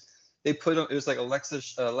hilarious. They put him. It was like Alexa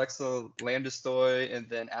Landestoy and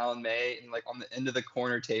then Alan May, and like on the end of the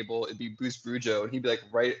corner table, it'd be Bruce Boudreau, and he'd be like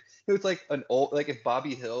right. It was like an old, like if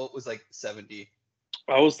Bobby Hill was like 70.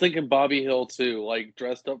 I was thinking Bobby Hill too, like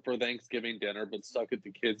dressed up for Thanksgiving dinner, but stuck at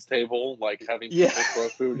the kids' table, like having people throw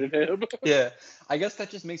food at him. Yeah, I guess that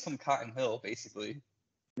just makes him Cotton Hill, basically.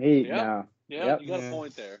 You got a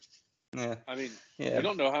point there. Yeah, I mean, we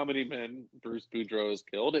don't know how many men Bruce Boudreau has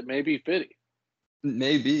killed. It may be Fitty.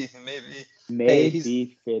 Maybe.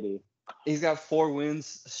 Fitty. He's got 4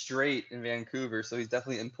 wins straight in Vancouver, so he's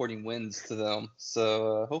definitely importing wins to them.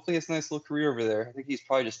 So hopefully, he has a nice little career over there. I think he's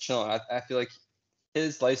probably just chilling. I feel like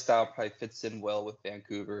his lifestyle probably fits in well with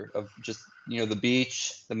Vancouver, of just the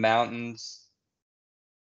beach, the mountains,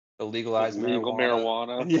 the legalized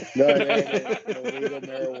marijuana. The legal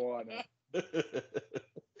marijuana.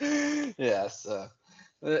 Yeah, so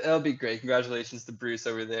that'll be great. Congratulations to Bruce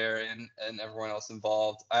over there and everyone else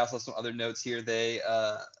involved. I also have some other notes here. They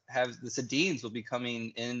have the Sedins will be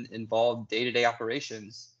coming involved day-to-day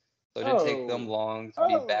operations, so it didn't take them long to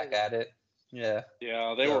be back at it. Yeah,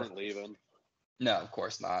 they weren't leaving. No, of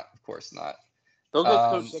course not. They'll go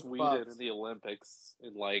coach Sweden in the Olympics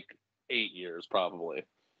in like 8 years, probably.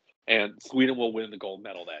 And Sweden will win the gold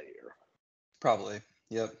medal that year. Probably.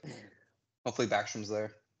 Yep. Hopefully Backstrom's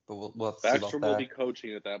there, but we'll have to see about Backstrom that. will be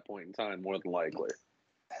coaching at that point in time, more than likely.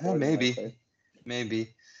 Maybe.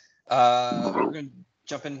 We're gonna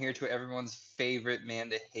jump in here to everyone's favorite man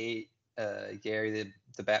to hate, Gary,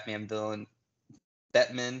 the Batman villain,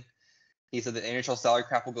 Batman. He said the NHL salary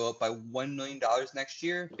cap will go up by $1 million next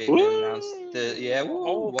year. Batman announced $1 million.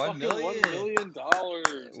 $1 million.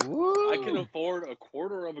 I can afford a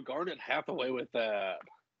quarter of a Garnet Hathaway with that.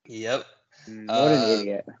 Yep. What an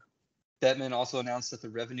idiot. Batman also announced that the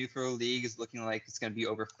revenue for the league is looking like it's going to be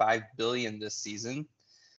over $5 billion this season.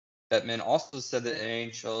 Batman also said that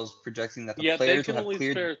NHL is projecting that the players will have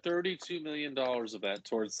cleared. They can only spare $32 million of that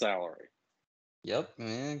towards salary. Yep,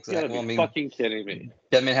 exactly. You gotta be fucking kidding me.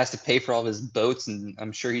 Batman has to pay for all of his boats, and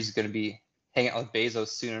I'm sure he's going to be hanging out with Bezos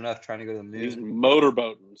soon enough, trying to go to the moon. He's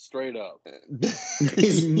motorboating straight up.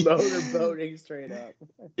 He's motorboating straight up.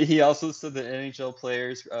 He also said that NHL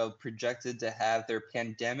players projected to have their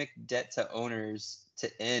pandemic debt to owners to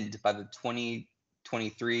end by the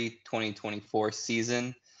 2023-2024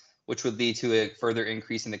 season, which would lead to a further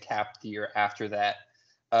increase in the cap the year after that.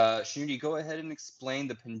 Shinudi, go ahead and explain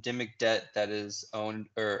the pandemic debt that is owned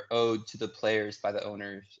or owed to the players by the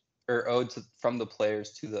owners, or from the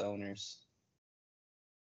players to the owners.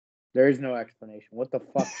 There is no explanation. What the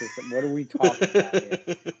fuck? What are we talking about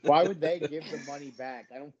here? Why would they give the money back?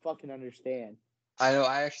 I don't fucking understand. I know.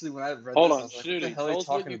 I actually, when I read Hold this, on, I was like, Shinudi, what the hell are tell you us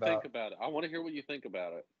what talking you about? think about it. I want to hear what you think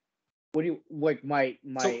about it. What do you like? My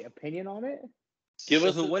opinion on it? Give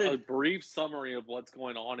us a brief summary of what's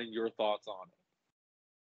going on and your thoughts on it.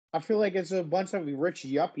 I feel like it's a bunch of rich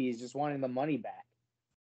yuppies just wanting the money back,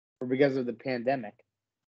 or because of the pandemic.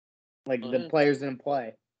 Like the players didn't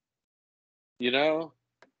play. You know,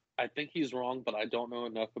 I think he's wrong, but I don't know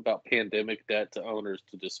enough about pandemic debt to owners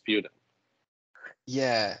to dispute it.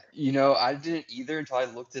 Yeah, I didn't either until I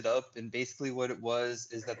looked it up, and basically what it was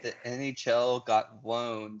is that the NHL got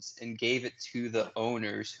loans and gave it to the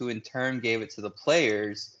owners, who in turn gave it to the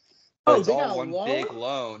players. But it's all one big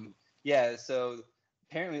loan. Yeah, so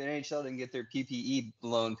apparently the NHL didn't get their PPE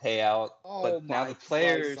loan payout, but now the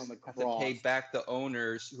players have to pay back the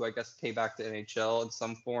owners, who I guess pay back the NHL in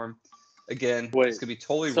some form. Again, it's gonna be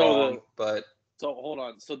totally wrong, but so hold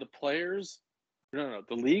on. So the players, no,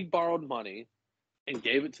 the league borrowed money and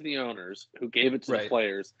gave it to the owners, who gave it to the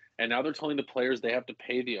players, and now they're telling the players they have to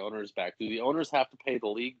pay the owners back. Do the owners have to pay the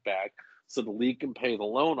league back so the league can pay the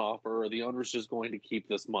loan off, or are the owners just going to keep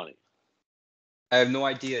this money? I have no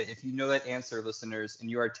idea. If you know that answer, listeners, and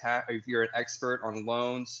you are if you're an expert on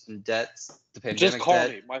loans and debts, the pandemic just call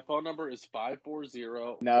me. My phone number is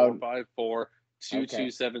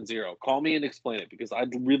 540-454-2270. Call me and explain it, because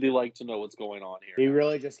I'd really like to know what's going on here. He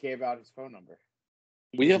really just gave out his phone number.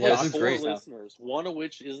 We have like 4 listeners, one of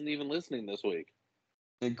which isn't even listening this week.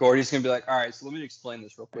 And Gordy's gonna be like, "All right, so let me explain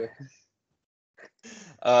this real quick."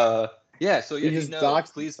 Yeah. So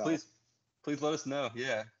please let us know.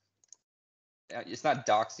 Yeah. It's not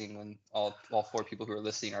doxing when all 4 people who are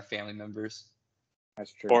listening are family members.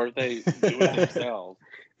 That's true. Or they do it themselves.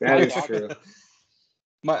 That is true.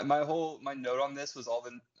 My note on this was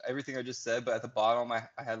everything I just said, but at the bottom I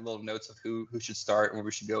had little notes of who should start and where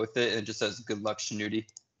we should go with it, and it just says "Good luck, Shinudi."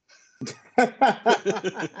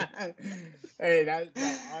 Hey, that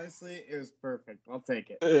honestly, it was perfect. I'll take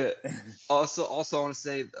it. Also, I want to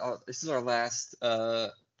say this is our last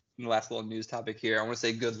little news topic here. I want to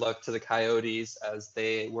say good luck to the Coyotes, as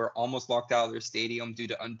they were almost locked out of their stadium due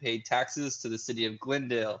to unpaid taxes to the city of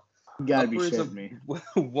Glendale. You gotta be shitting me.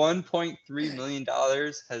 $1.3 million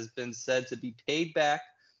has been said to be paid back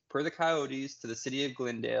per the Coyotes to the city of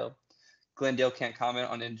Glendale. Glendale can't comment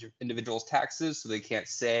on individuals' taxes, so they can't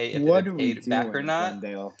say if they've paid back or not.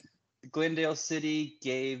 Glendale City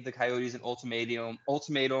gave the Coyotes an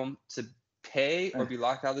ultimatum to pay or be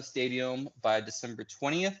locked out of the stadium by December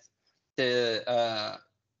 20th. The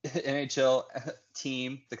NHL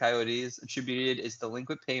team, the Coyotes, attributed its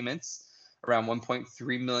delinquent payments, around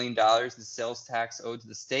 $1.3 million in sales tax owed to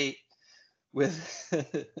the state, with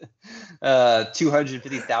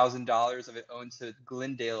 $250,000 of it owed to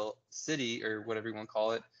Glendale City, or whatever you want to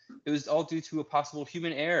call it. It was all due to a possible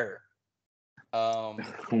human error. Oh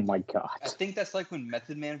my God. I think that's like when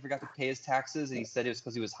Method Man forgot to pay his taxes, and he said it was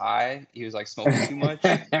because he was high. He was like smoking too much.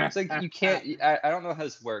 It's like you can't. I don't know how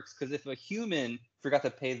this works, because if a human forgot to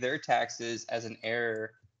pay their taxes as an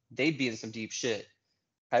error, they'd be in some deep shit.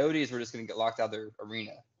 Coyotes were just going to get locked out of their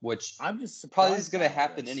arena, which I'm just probably is going to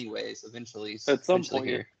happen anyways, eventually. At some point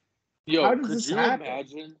here. Yo, how does this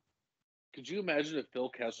happen? Could you imagine if Phil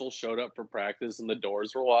Kessel showed up for practice and the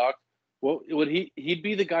doors were locked? Well, would he'd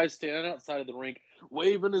be the guy standing outside of the rink,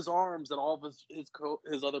 waving his arms at all of his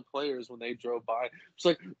other players when they drove by. It's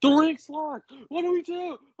like, the rink's locked. What do we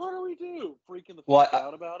do? What do we do? Freaking the fuck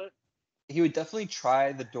out about it. He would definitely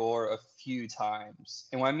try the door a few times,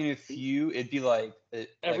 and when I mean a few, it'd be like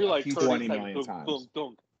every a few 20 million times. times.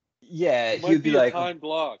 Dunk. Yeah, It he would be like, time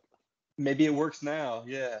block. Maybe it works now.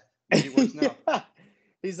 Yeah, maybe it works now.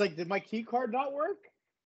 He's like, did my key card not work?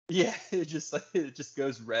 Yeah, it just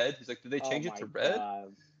goes red. He's like, did they change it to red?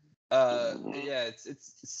 Yeah,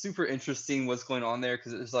 it's super interesting what's going on there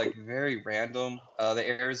because it's like very random. The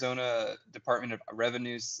Arizona Department of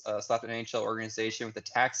Revenue's slapped an NHL organization with a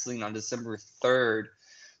tax lien on December 3rd,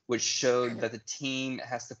 which showed that the team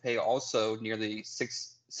has to pay also nearly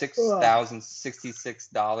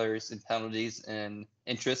 $6,066 in penalties and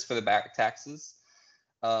interest for the back taxes.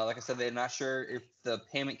 Like I said, they're not sure if the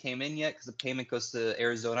payment came in yet because the payment goes to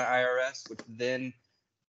Arizona IRS, which then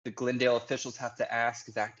the Glendale officials have to ask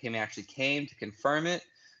if that payment actually came to confirm it.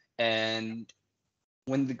 And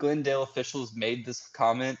when the Glendale officials made this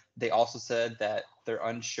comment, they also said that they're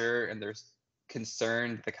unsure and they're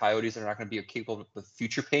concerned the Coyotes are not going to be capable with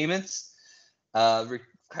future payments.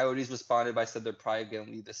 Coyotes responded by said they're probably going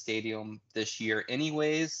to leave the stadium this year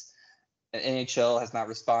anyways. And NHL has not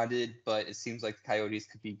responded, but it seems like the Coyotes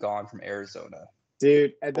could be gone from Arizona.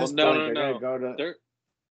 Dude, at this point, they're going to go to...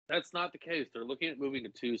 That's not the case. They're looking at moving to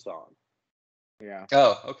Tucson. Yeah.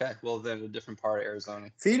 Oh, okay. Well, then a different part of Arizona.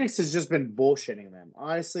 Phoenix has just been bullshitting them.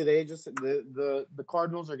 Honestly, the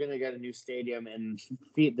Cardinals are going to get a new stadium, and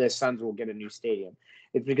the Suns will get a new stadium.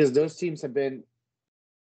 It's because those teams have been,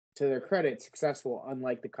 to their credit, successful,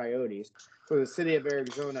 unlike the Coyotes. So the city of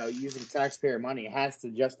Arizona, using taxpayer money, has to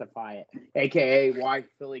justify it, a.k.a. why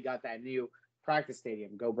Philly got that new practice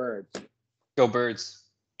stadium. Go Birds. Go Birds.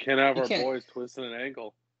 Can't have our boys twisting an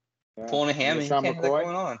ankle. Yeah. Pulling a hammy. Can't have that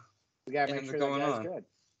going on. We got to make sure that guy's good.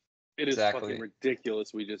 It is fucking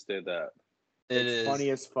ridiculous we just did that. It's funny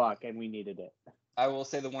as fuck, and we needed it. I will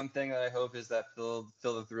say the one thing that I hope is that Phil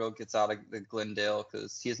the Thrill gets out of the Glendale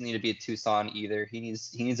because he doesn't need to be at Tucson either. He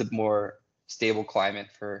needs a more stable climate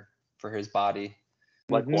for his body.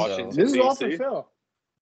 Like watching this is all for Phil.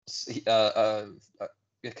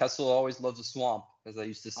 Kessel always loves a swamp, as I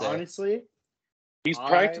used to say. Honestly, he's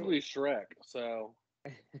practically Shrek. So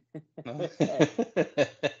that's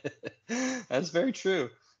very true.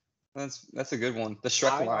 That's a good one. The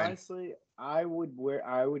Shrek line. Honestly, I would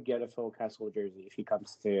get a Phil Kessel jersey if he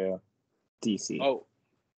comes to DC. Oh,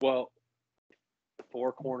 well,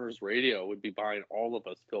 Four Corners Radio would be buying all of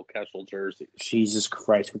us Phil Kessel jerseys. Jesus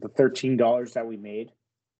Christ, with the $13 that we made.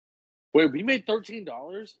 Wait, we made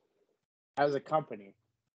 $13? As a company.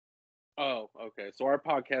 Oh, okay. So our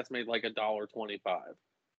podcast made like $1.25.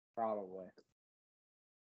 Probably.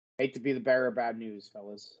 Hate to be the bearer of bad news,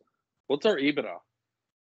 fellas. What's our EBITDA?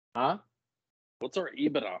 Huh? What's our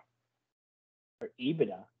EBITDA? Our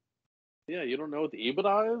EBITDA? Yeah, you don't know what the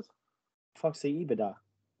EBITDA is? Fuck's the EBITDA?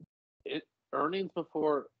 Earnings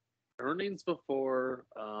before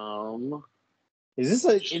Is this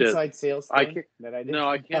an inside sales thing I didn't? No,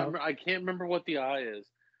 I can't. I can't remember what the I is.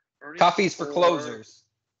 Coffee's for closers.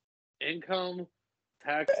 Income,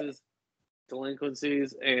 taxes,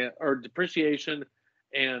 delinquencies, or depreciation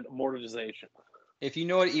and amortization. If you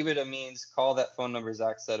know what EBITDA means, call that phone number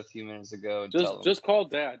Zach said a few minutes ago. And just call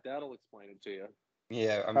Dad. Dad'll explain it to you.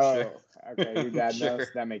 Yeah, I'm sure. Okay, your dad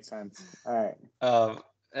knows. That makes sense. All right.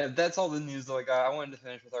 That's all the news though I got. I wanted to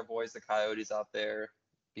finish with our boys, the Coyotes out there,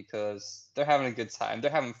 because they're having a good time.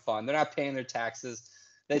 They're having fun. They're not paying their taxes.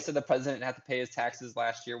 They said the president had to pay his taxes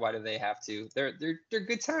last year. Why do they have to? They're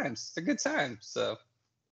good times. They're good times. So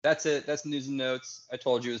that's it. That's news and notes. I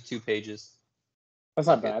told you it was 2 pages. That's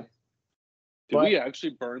not bad. Did we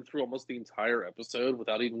actually burn through almost the entire episode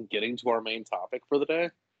without even getting to our main topic for the day?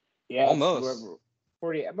 Yeah, almost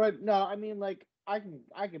 40. But no, I mean, like I can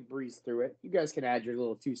breeze through it. You guys can add your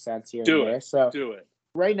little 2 cents here and there. So do it.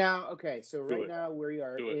 Right now, okay. So right now we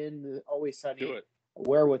are in the Always Sunny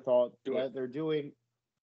wherewithal that they're doing.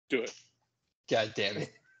 Do it. God damn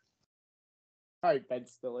it! All right, Ben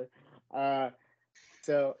Stiller.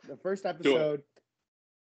 So the first episode.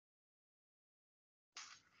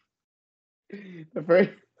 The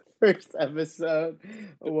first episode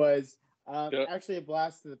was actually a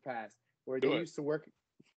blast to the past where they used to work.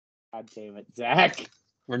 God damn it, Zach.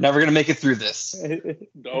 We're never going to make it through this.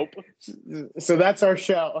 Nope. So that's our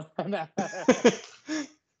show.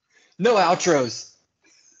 No outros.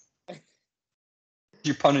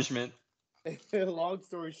 Your punishment. Long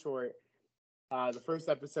story short, the first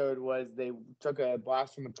episode was they took a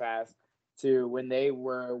blast from the past to when they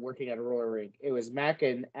were working at a roller rink. It was Mac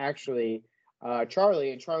and actually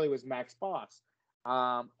Charlie, and Charlie was Mac's boss.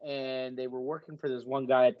 And they were working for this one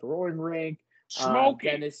guy at the rolling rink.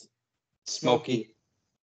 Dennis, Smokey.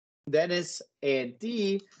 Dennis and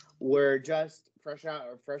Dee were just fresh out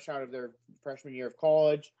of their freshman year of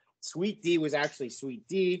college. Sweet D was actually Sweet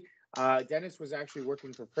D. Dennis was actually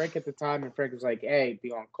working for Frank at the time, and Frank was like, "Hey,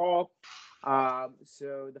 be on call."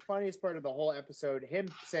 So the funniest part of the whole episode, him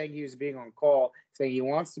saying he was being on call, saying he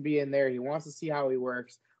wants to be in there, he wants to see how he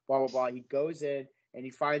works, blah blah blah. He goes in and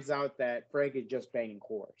he finds out that Frank is just banging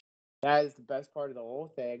whores. That is the best part of the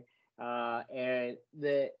whole thing. And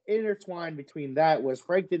the intertwine between that was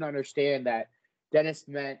Frank didn't understand that Dennis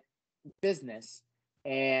meant business.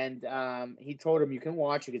 And he told him, you can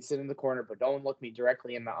watch, you can sit in the corner, but don't look me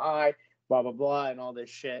directly in the eye, blah, blah, blah, and all this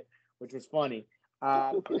shit, which was funny.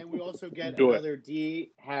 And then we also get another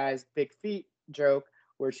D has big feet joke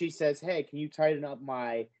where she says, hey, can you tighten up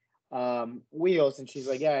my wheels? And she's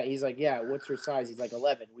like, yeah. He's like, yeah, what's your size? He's like,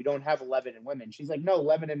 11. We don't have 11 in women. She's like, no,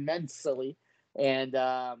 11 in men, silly. And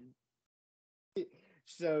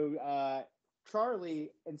so Charlie,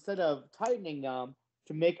 instead of tightening them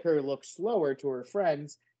to make her look slower to her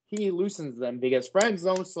friends, he loosens them because friends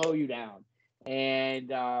don't slow you down.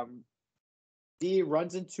 And Dee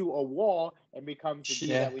runs into a wall and becomes the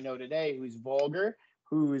Dee that we know today, who's vulgar,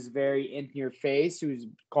 who's very in your face, who's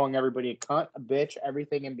calling everybody a cunt, a bitch,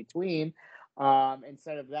 everything in between.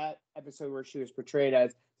 Instead of that episode where she was portrayed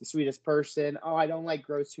as the sweetest person, oh, I don't like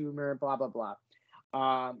gross humor, blah, blah,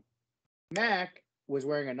 blah. Mac was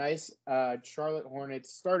wearing a nice Charlotte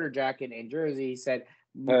Hornets starter jacket and jersey. He said,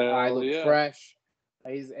 I look fresh.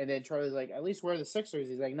 And then Charlie's like, at least wear the Sixers.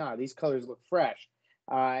 He's like, nah, these colors look fresh.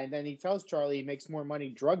 And then he tells Charlie he makes more money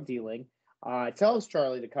drug dealing. Tells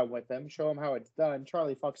Charlie to come with him, show him how it's done.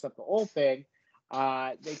 Charlie fucks up the whole thing.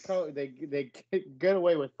 They get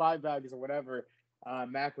away with 5 bags or whatever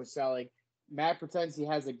Mac was selling. Mac pretends he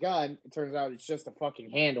has a gun. It turns out it's just a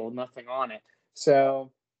fucking handle, nothing on it.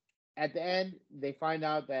 So at the end, they find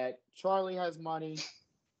out that Charlie has money,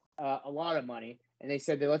 a lot of money, and they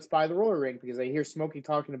said, let's buy the roller rink because they hear Smokey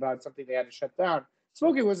talking about something they had to shut down.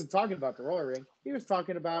 Smokey wasn't talking about the roller rink. He was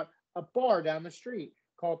talking about a bar down the street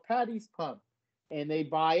called Patty's Pub, and they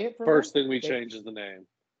buy it for First thing we change is the name.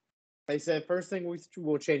 They said, first thing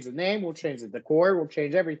we'll change the name, we'll change the decor, we'll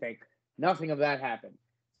change everything. Nothing of that happened.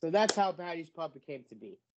 So that's how Patty's Pub came to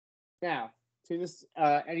be. Now, to this,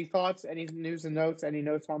 any thoughts, any news and notes, any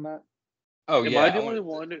notes on that? Oh, yeah. Am I the only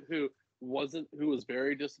one who was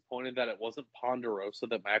very disappointed that it wasn't Ponderosa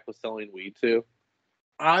that Mac was selling weed to?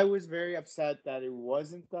 I was very upset that it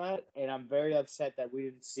wasn't that, and I'm very upset that we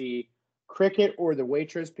didn't see Cricket or the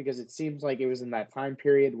waitress because it seems like it was in that time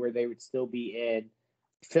period where they would still be in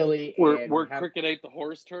Philly. Where Cricket ate the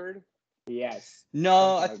horse turd? Yes.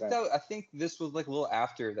 No, I think this was like a little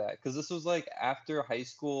after that because this was like after high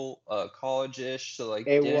school, college-ish. So like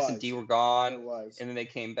Dennis and Dee were gone, and then they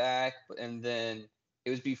came back, and then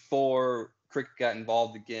it was before Cricket got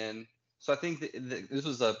involved again. So I think this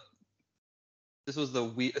was like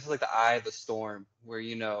the eye of the storm where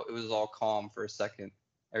it was all calm for a second,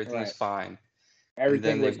 everything was fine.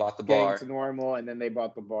 Everything and then they bought the bar to normal, and then they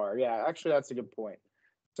bought the bar. Yeah, actually, that's a good point.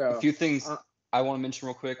 So a few things I want to mention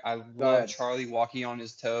real quick. I love Charlie walking on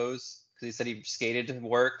his toes because he said he skated to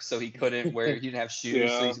work, so he couldn't he didn't have shoes,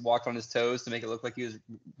 so he walked on his toes to make it look like he was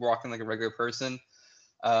walking like a regular person.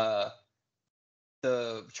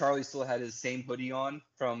 Charlie still had his same hoodie on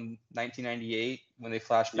from 1998 when they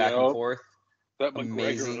flashed back and forth. That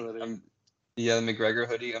amazing hoodie. The McGregor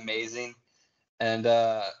hoodie, amazing. And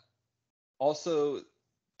also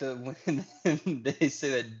when they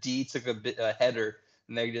say that D took a header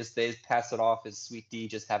and they just pass it off as Sweet D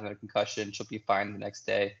just having a concussion, she'll be fine the next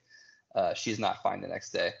day. She's not fine the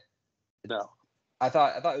next day. No. I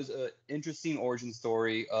thought it was an interesting origin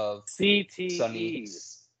story of CTE. Sonny.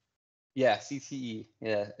 Yeah, CTE.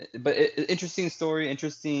 Yeah, but interesting story,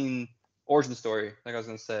 interesting origin story. Like I was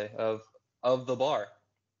gonna say of the bar.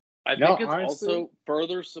 I think it's also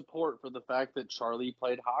further support for the fact that Charlie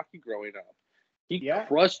played hockey growing up. He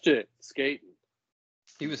crushed it skating.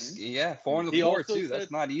 He was 4 on the floor too.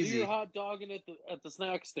 That's not easy. You're hot dogging at the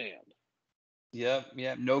snack stand. Yeah.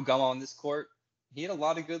 No gum on this court. He had a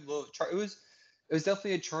lot of good little. It was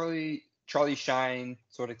definitely a Charlie Shine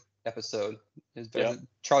sort of episode. It was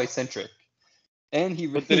Charlie centric, and he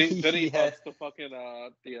really. But he had the fucking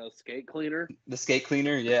the skate cleaner. The skate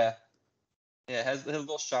cleaner, yeah. Yeah, it has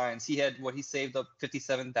little shines. He had he saved up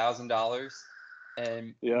 $57,000,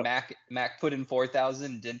 and Mac put in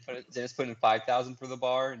 $4,000. Dennis put in $5,000 for the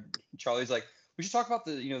bar, and Charlie's like, we should talk about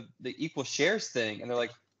the the equal shares thing, and they're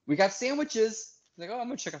like, we got sandwiches. Like, oh, I'm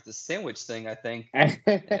gonna check out the sandwich thing. I think.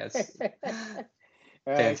 It's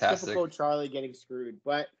fantastic. Typical Charlie getting screwed,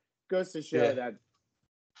 but goes to show that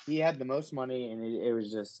he had the most money, and it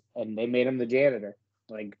was just, and they made him the janitor,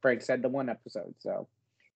 like Frank said in one episode. So,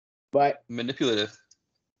 but manipulative.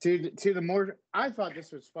 To the more, I thought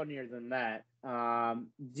this was funnier than that.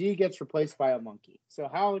 Dee gets replaced by a monkey. So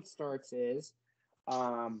how it starts is,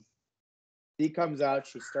 Dee comes out.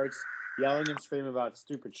 She starts yelling and screaming about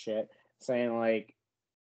stupid shit, saying like,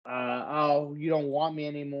 "Oh, you don't want me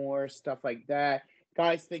anymore," stuff like that.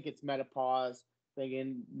 Guys think it's menopause,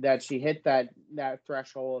 thinking that she hit that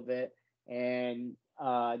threshold of it, and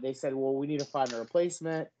they said, "Well, we need to find a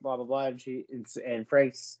replacement." Blah blah blah. And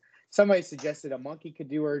Frank's. Somebody suggested a monkey could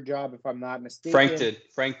do her job, if I'm not mistaken.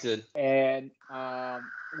 Frank did. And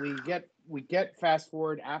we get fast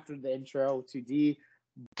forward after the intro to Dee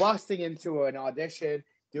busting into an audition,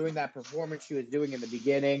 doing that performance she was doing in the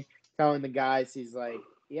beginning, telling the guys, he's like,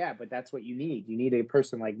 "Yeah, but that's what you need. You need a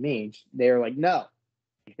person like me." They're like, "No,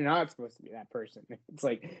 you're not supposed to be that person." It's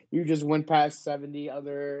like, you just went past 70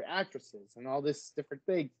 other actresses and all this different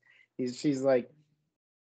things. She's like,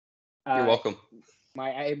 "You're welcome."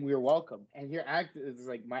 We're welcome. And it's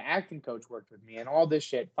like, my acting coach worked with me and all this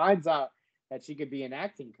shit. Finds out that she could be an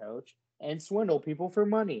acting coach and swindle people for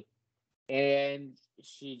money. And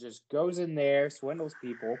she just goes in there, swindles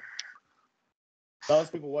people, tells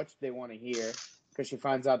people what they want to hear, because she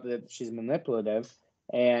finds out that she's manipulative.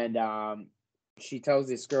 And she tells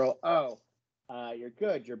this girl, "Oh, you're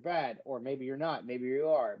good, you're bad, or maybe you're not, maybe you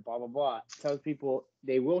are, blah, blah, blah." Tells people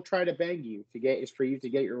they will try to bang you for you to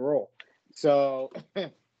get your role. So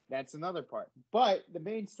that's another part. But the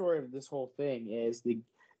main story of this whole thing is the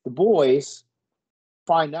boys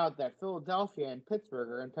find out that Philadelphia and Pittsburgh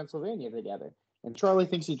are in Pennsylvania together. And Charlie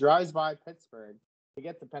thinks he drives by Pittsburgh to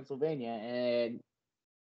get to Pennsylvania. And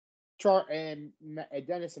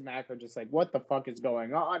Dennis and Mac are just like, "What the fuck is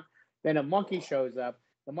going on?" Then a monkey shows up.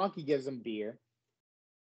 The monkey gives them beer.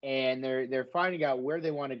 And they're finding out where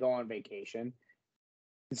they want to go on vacation.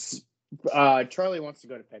 Charlie wants to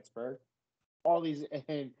go to Pittsburgh. All these,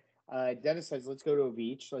 and Dennis says, "Let's go to a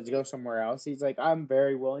beach. Let's go somewhere else." He's like, "I'm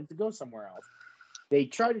very willing to go somewhere else." They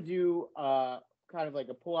try to do kind of like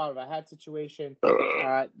a pull out of a hat situation.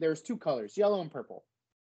 There's two colors, yellow and purple.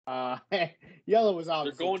 Yellow was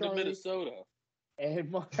obviously They're going Charlie, to Minnesota.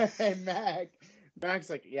 And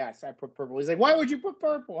Mac's like, "Yes, I put purple." He's like, "Why would you put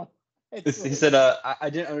purple?" He said,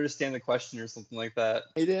 I didn't understand the question or something like that.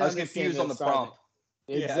 I was confused on the prompt.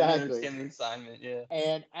 Exactly. Yeah, I didn't understand the assignment. Yeah.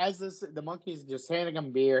 And as the monkey's just handing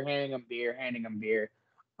them beer. They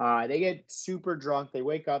get super drunk. They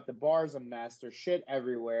wake up. The bar's a mess. There's shit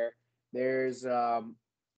everywhere. There's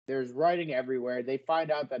writing everywhere. They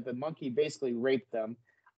find out that the monkey basically raped them.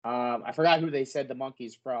 I forgot who they said the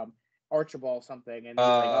monkey's from. Archibald something. And he's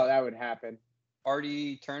like, "Oh, that would happen."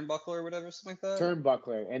 Artie Turnbuckler or whatever, something like that.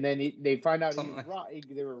 Turnbuckler. And then they find out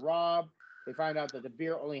they were robbed. They find out that the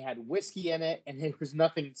beer only had whiskey in it, and it was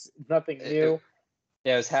nothing new.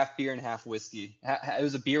 Yeah, it was half beer and half whiskey. It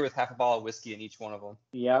was a beer with half a bottle of whiskey in each one of them.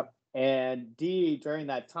 Yep. And Dee, during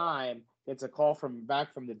that time, gets a call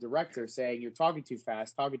back from the director saying, "You're talking too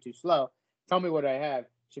fast, talking too slow. Tell me what I have."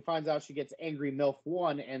 She finds out she gets Angry MILF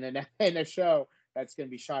 1 in a show that's going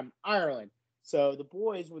to be shot in Ireland. So the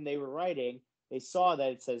boys, when they were writing, they saw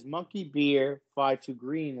that it says "Monkey Beer, fly to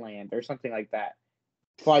Greenland" or something like that.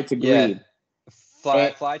 Fly to Green.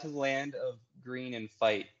 Fly to the land of green and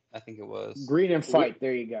fight. I think it was Green and fight.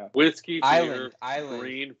 There you go. Whiskey Island.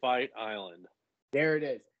 Green fight island. There it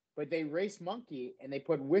is. But they race monkey and they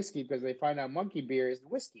put whiskey because they find out monkey beer is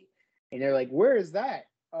whiskey, and they're like, "Where is that?"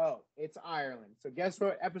 "Oh, it's Ireland." So guess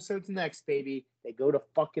what episode's next, baby? They go to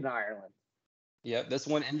fucking Ireland. Yep, this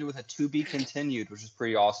one ended with a "to be continued," which is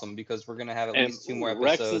pretty awesome because we're gonna have at least 2 more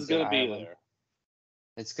episodes. Rex is gonna be there.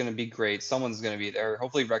 It's going to be great. Someone's going to be there.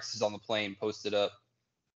 Hopefully Rex is on the plane, posted up.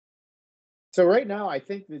 So right now, I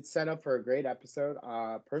think it's set up for a great episode.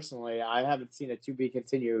 Personally, I haven't seen a to be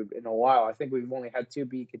continued in a while. I think we've only had to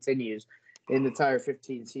be continues in the entire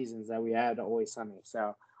 15 seasons that we had Always Sunny.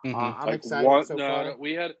 So I'm excited so far. No,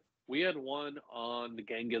 we had one on The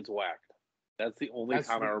Gang Gets Whacked. That's the only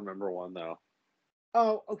time I remember one, though.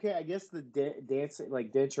 Oh, okay. I guess the dance,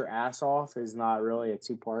 like dance your ass off, is not really a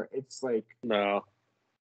 2-part. It's like no.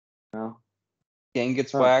 Gang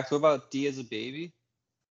Gets Whacked. What about D as a Baby?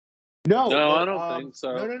 No, I don't think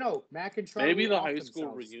so. No. Mac and Charlie. Maybe the high school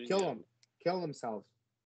reunion. Kill themselves.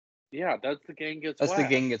 Yeah, that's The Gang Gets Whacked. That's The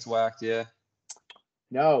Gang Gets Whacked. Yeah.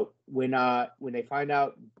 No, when they find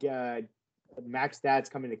out Mac's dad's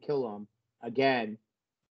coming to kill him again,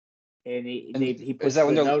 and he puts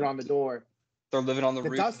the note on the door. They're living on the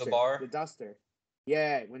roof of the bar. The duster.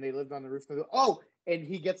 Yeah, when they lived on the roof. Oh, and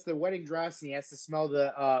he gets the wedding dress and he has to smell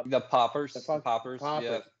the poppers. the Poppers.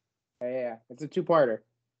 Yeah. Yeah. It's a two-parter.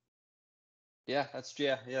 Yeah, that's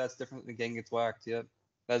different. The gang gets whacked. Yep.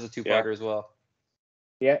 That's a two-parter as well.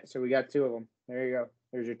 Yeah, so we got two of them. There you go.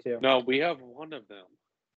 There's your two. No, we have one of them.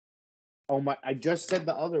 Oh my! I just said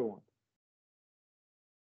the other one.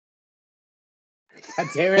 God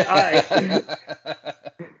damn it! All right.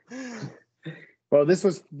 Well, this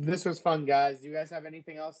was fun, guys. Do you guys have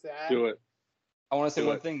anything else to add? Do it. I want to say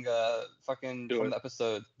one thing. From the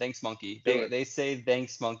episode. Thanks, Monkey. They say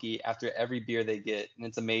thanks, Monkey after every beer they get, and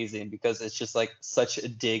it's amazing because it's just like such a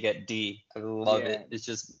dig at D. I love it. It's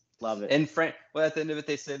just love it. And well, at the end of it,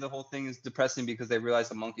 they say the whole thing is depressing because they realize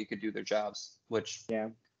the Monkey could do their jobs, which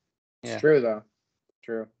it's true though.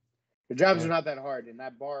 True. The jobs are not that hard, and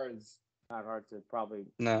that bar is not hard to probably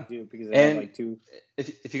do because they have like two.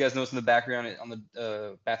 If you guys notice in the background on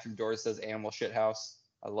the bathroom door, it says "Animal Shit House."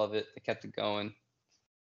 I love it. They kept it going.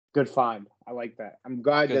 Good find. I like that. I'm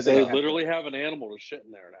glad that they literally have an animal to shit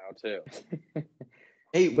in there now too.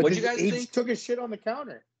 Hey, what'd you guys think? He took his shit on the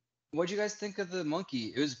counter. What'd you guys think of the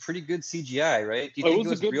monkey? It was pretty good CGI, right? Do you think it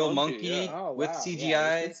was a real monkey with CGI?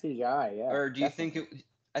 Yeah, CGI, yeah. Or do you think it?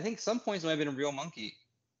 I think some points it might have been a real monkey.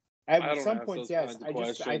 At some points, yes.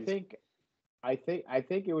 I think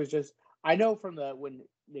it was just. I know from when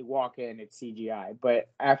they walk in, it's CGI, but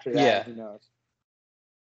after that, who knows?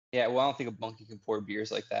 Yeah, well, I don't think a monkey can pour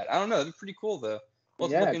beers like that. I don't know. It'd be pretty cool though.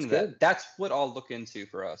 Let's look into that. That's what I'll look into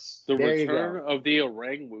for us. The return of the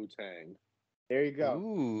orangutan. There you go.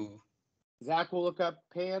 Ooh. Zach will look up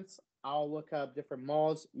pants. I'll look up different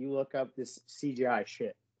malls. You look up this CGI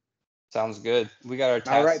shit. Sounds good. We got our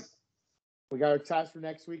task. All right. We got our task for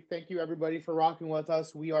next week. Thank you, everybody, for rocking with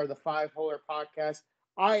us. We are the Five Holer Podcast.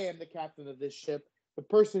 I am the captain of this ship, the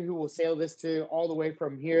person who will sail this to all the way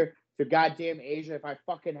from here to goddamn Asia if I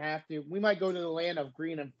fucking have to. We might go to the land of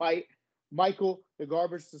green and fight. Michael, the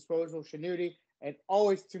garbage disposal, Shanuti, and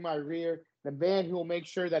always to my rear, the man who will make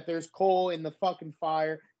sure that there's coal in the fucking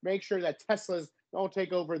fire, make sure that Teslas don't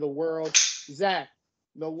take over the world. Zach,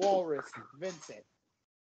 the walrus, Vincent.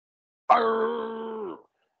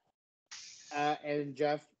 And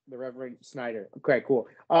Jeff, the Reverend Snyder. Okay, cool.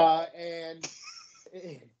 And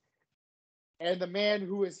the man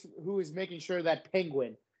who is making sure that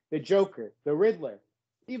Penguin, the Joker, the Riddler,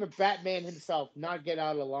 even Batman himself not get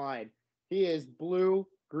out of line. He is blue,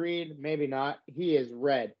 green, maybe not. He is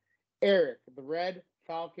red. Eric, the Red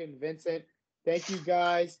Falcon, Vincent. Thank you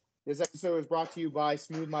guys. This episode is brought to you by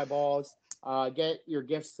Smooth My Balls. Get your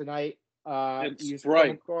gifts tonight. Use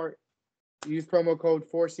promo code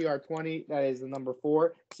 4CR20. That is the number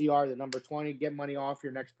 4. CR, the number 20. Get money off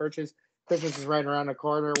your next purchase. Christmas is right around the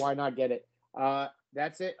corner. Why not get it?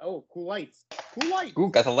 That's it. Oh, cool lights. Cool lights. Ooh,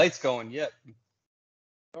 got the lights going. Yep.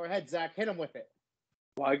 Go ahead, Zach. Hit him with it.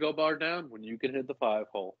 Why go bar down when you can hit the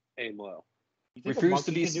 5-hole? Aim low. Refuse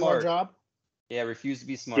to be smart. Job? Yeah, refuse to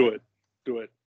be smart. Do it.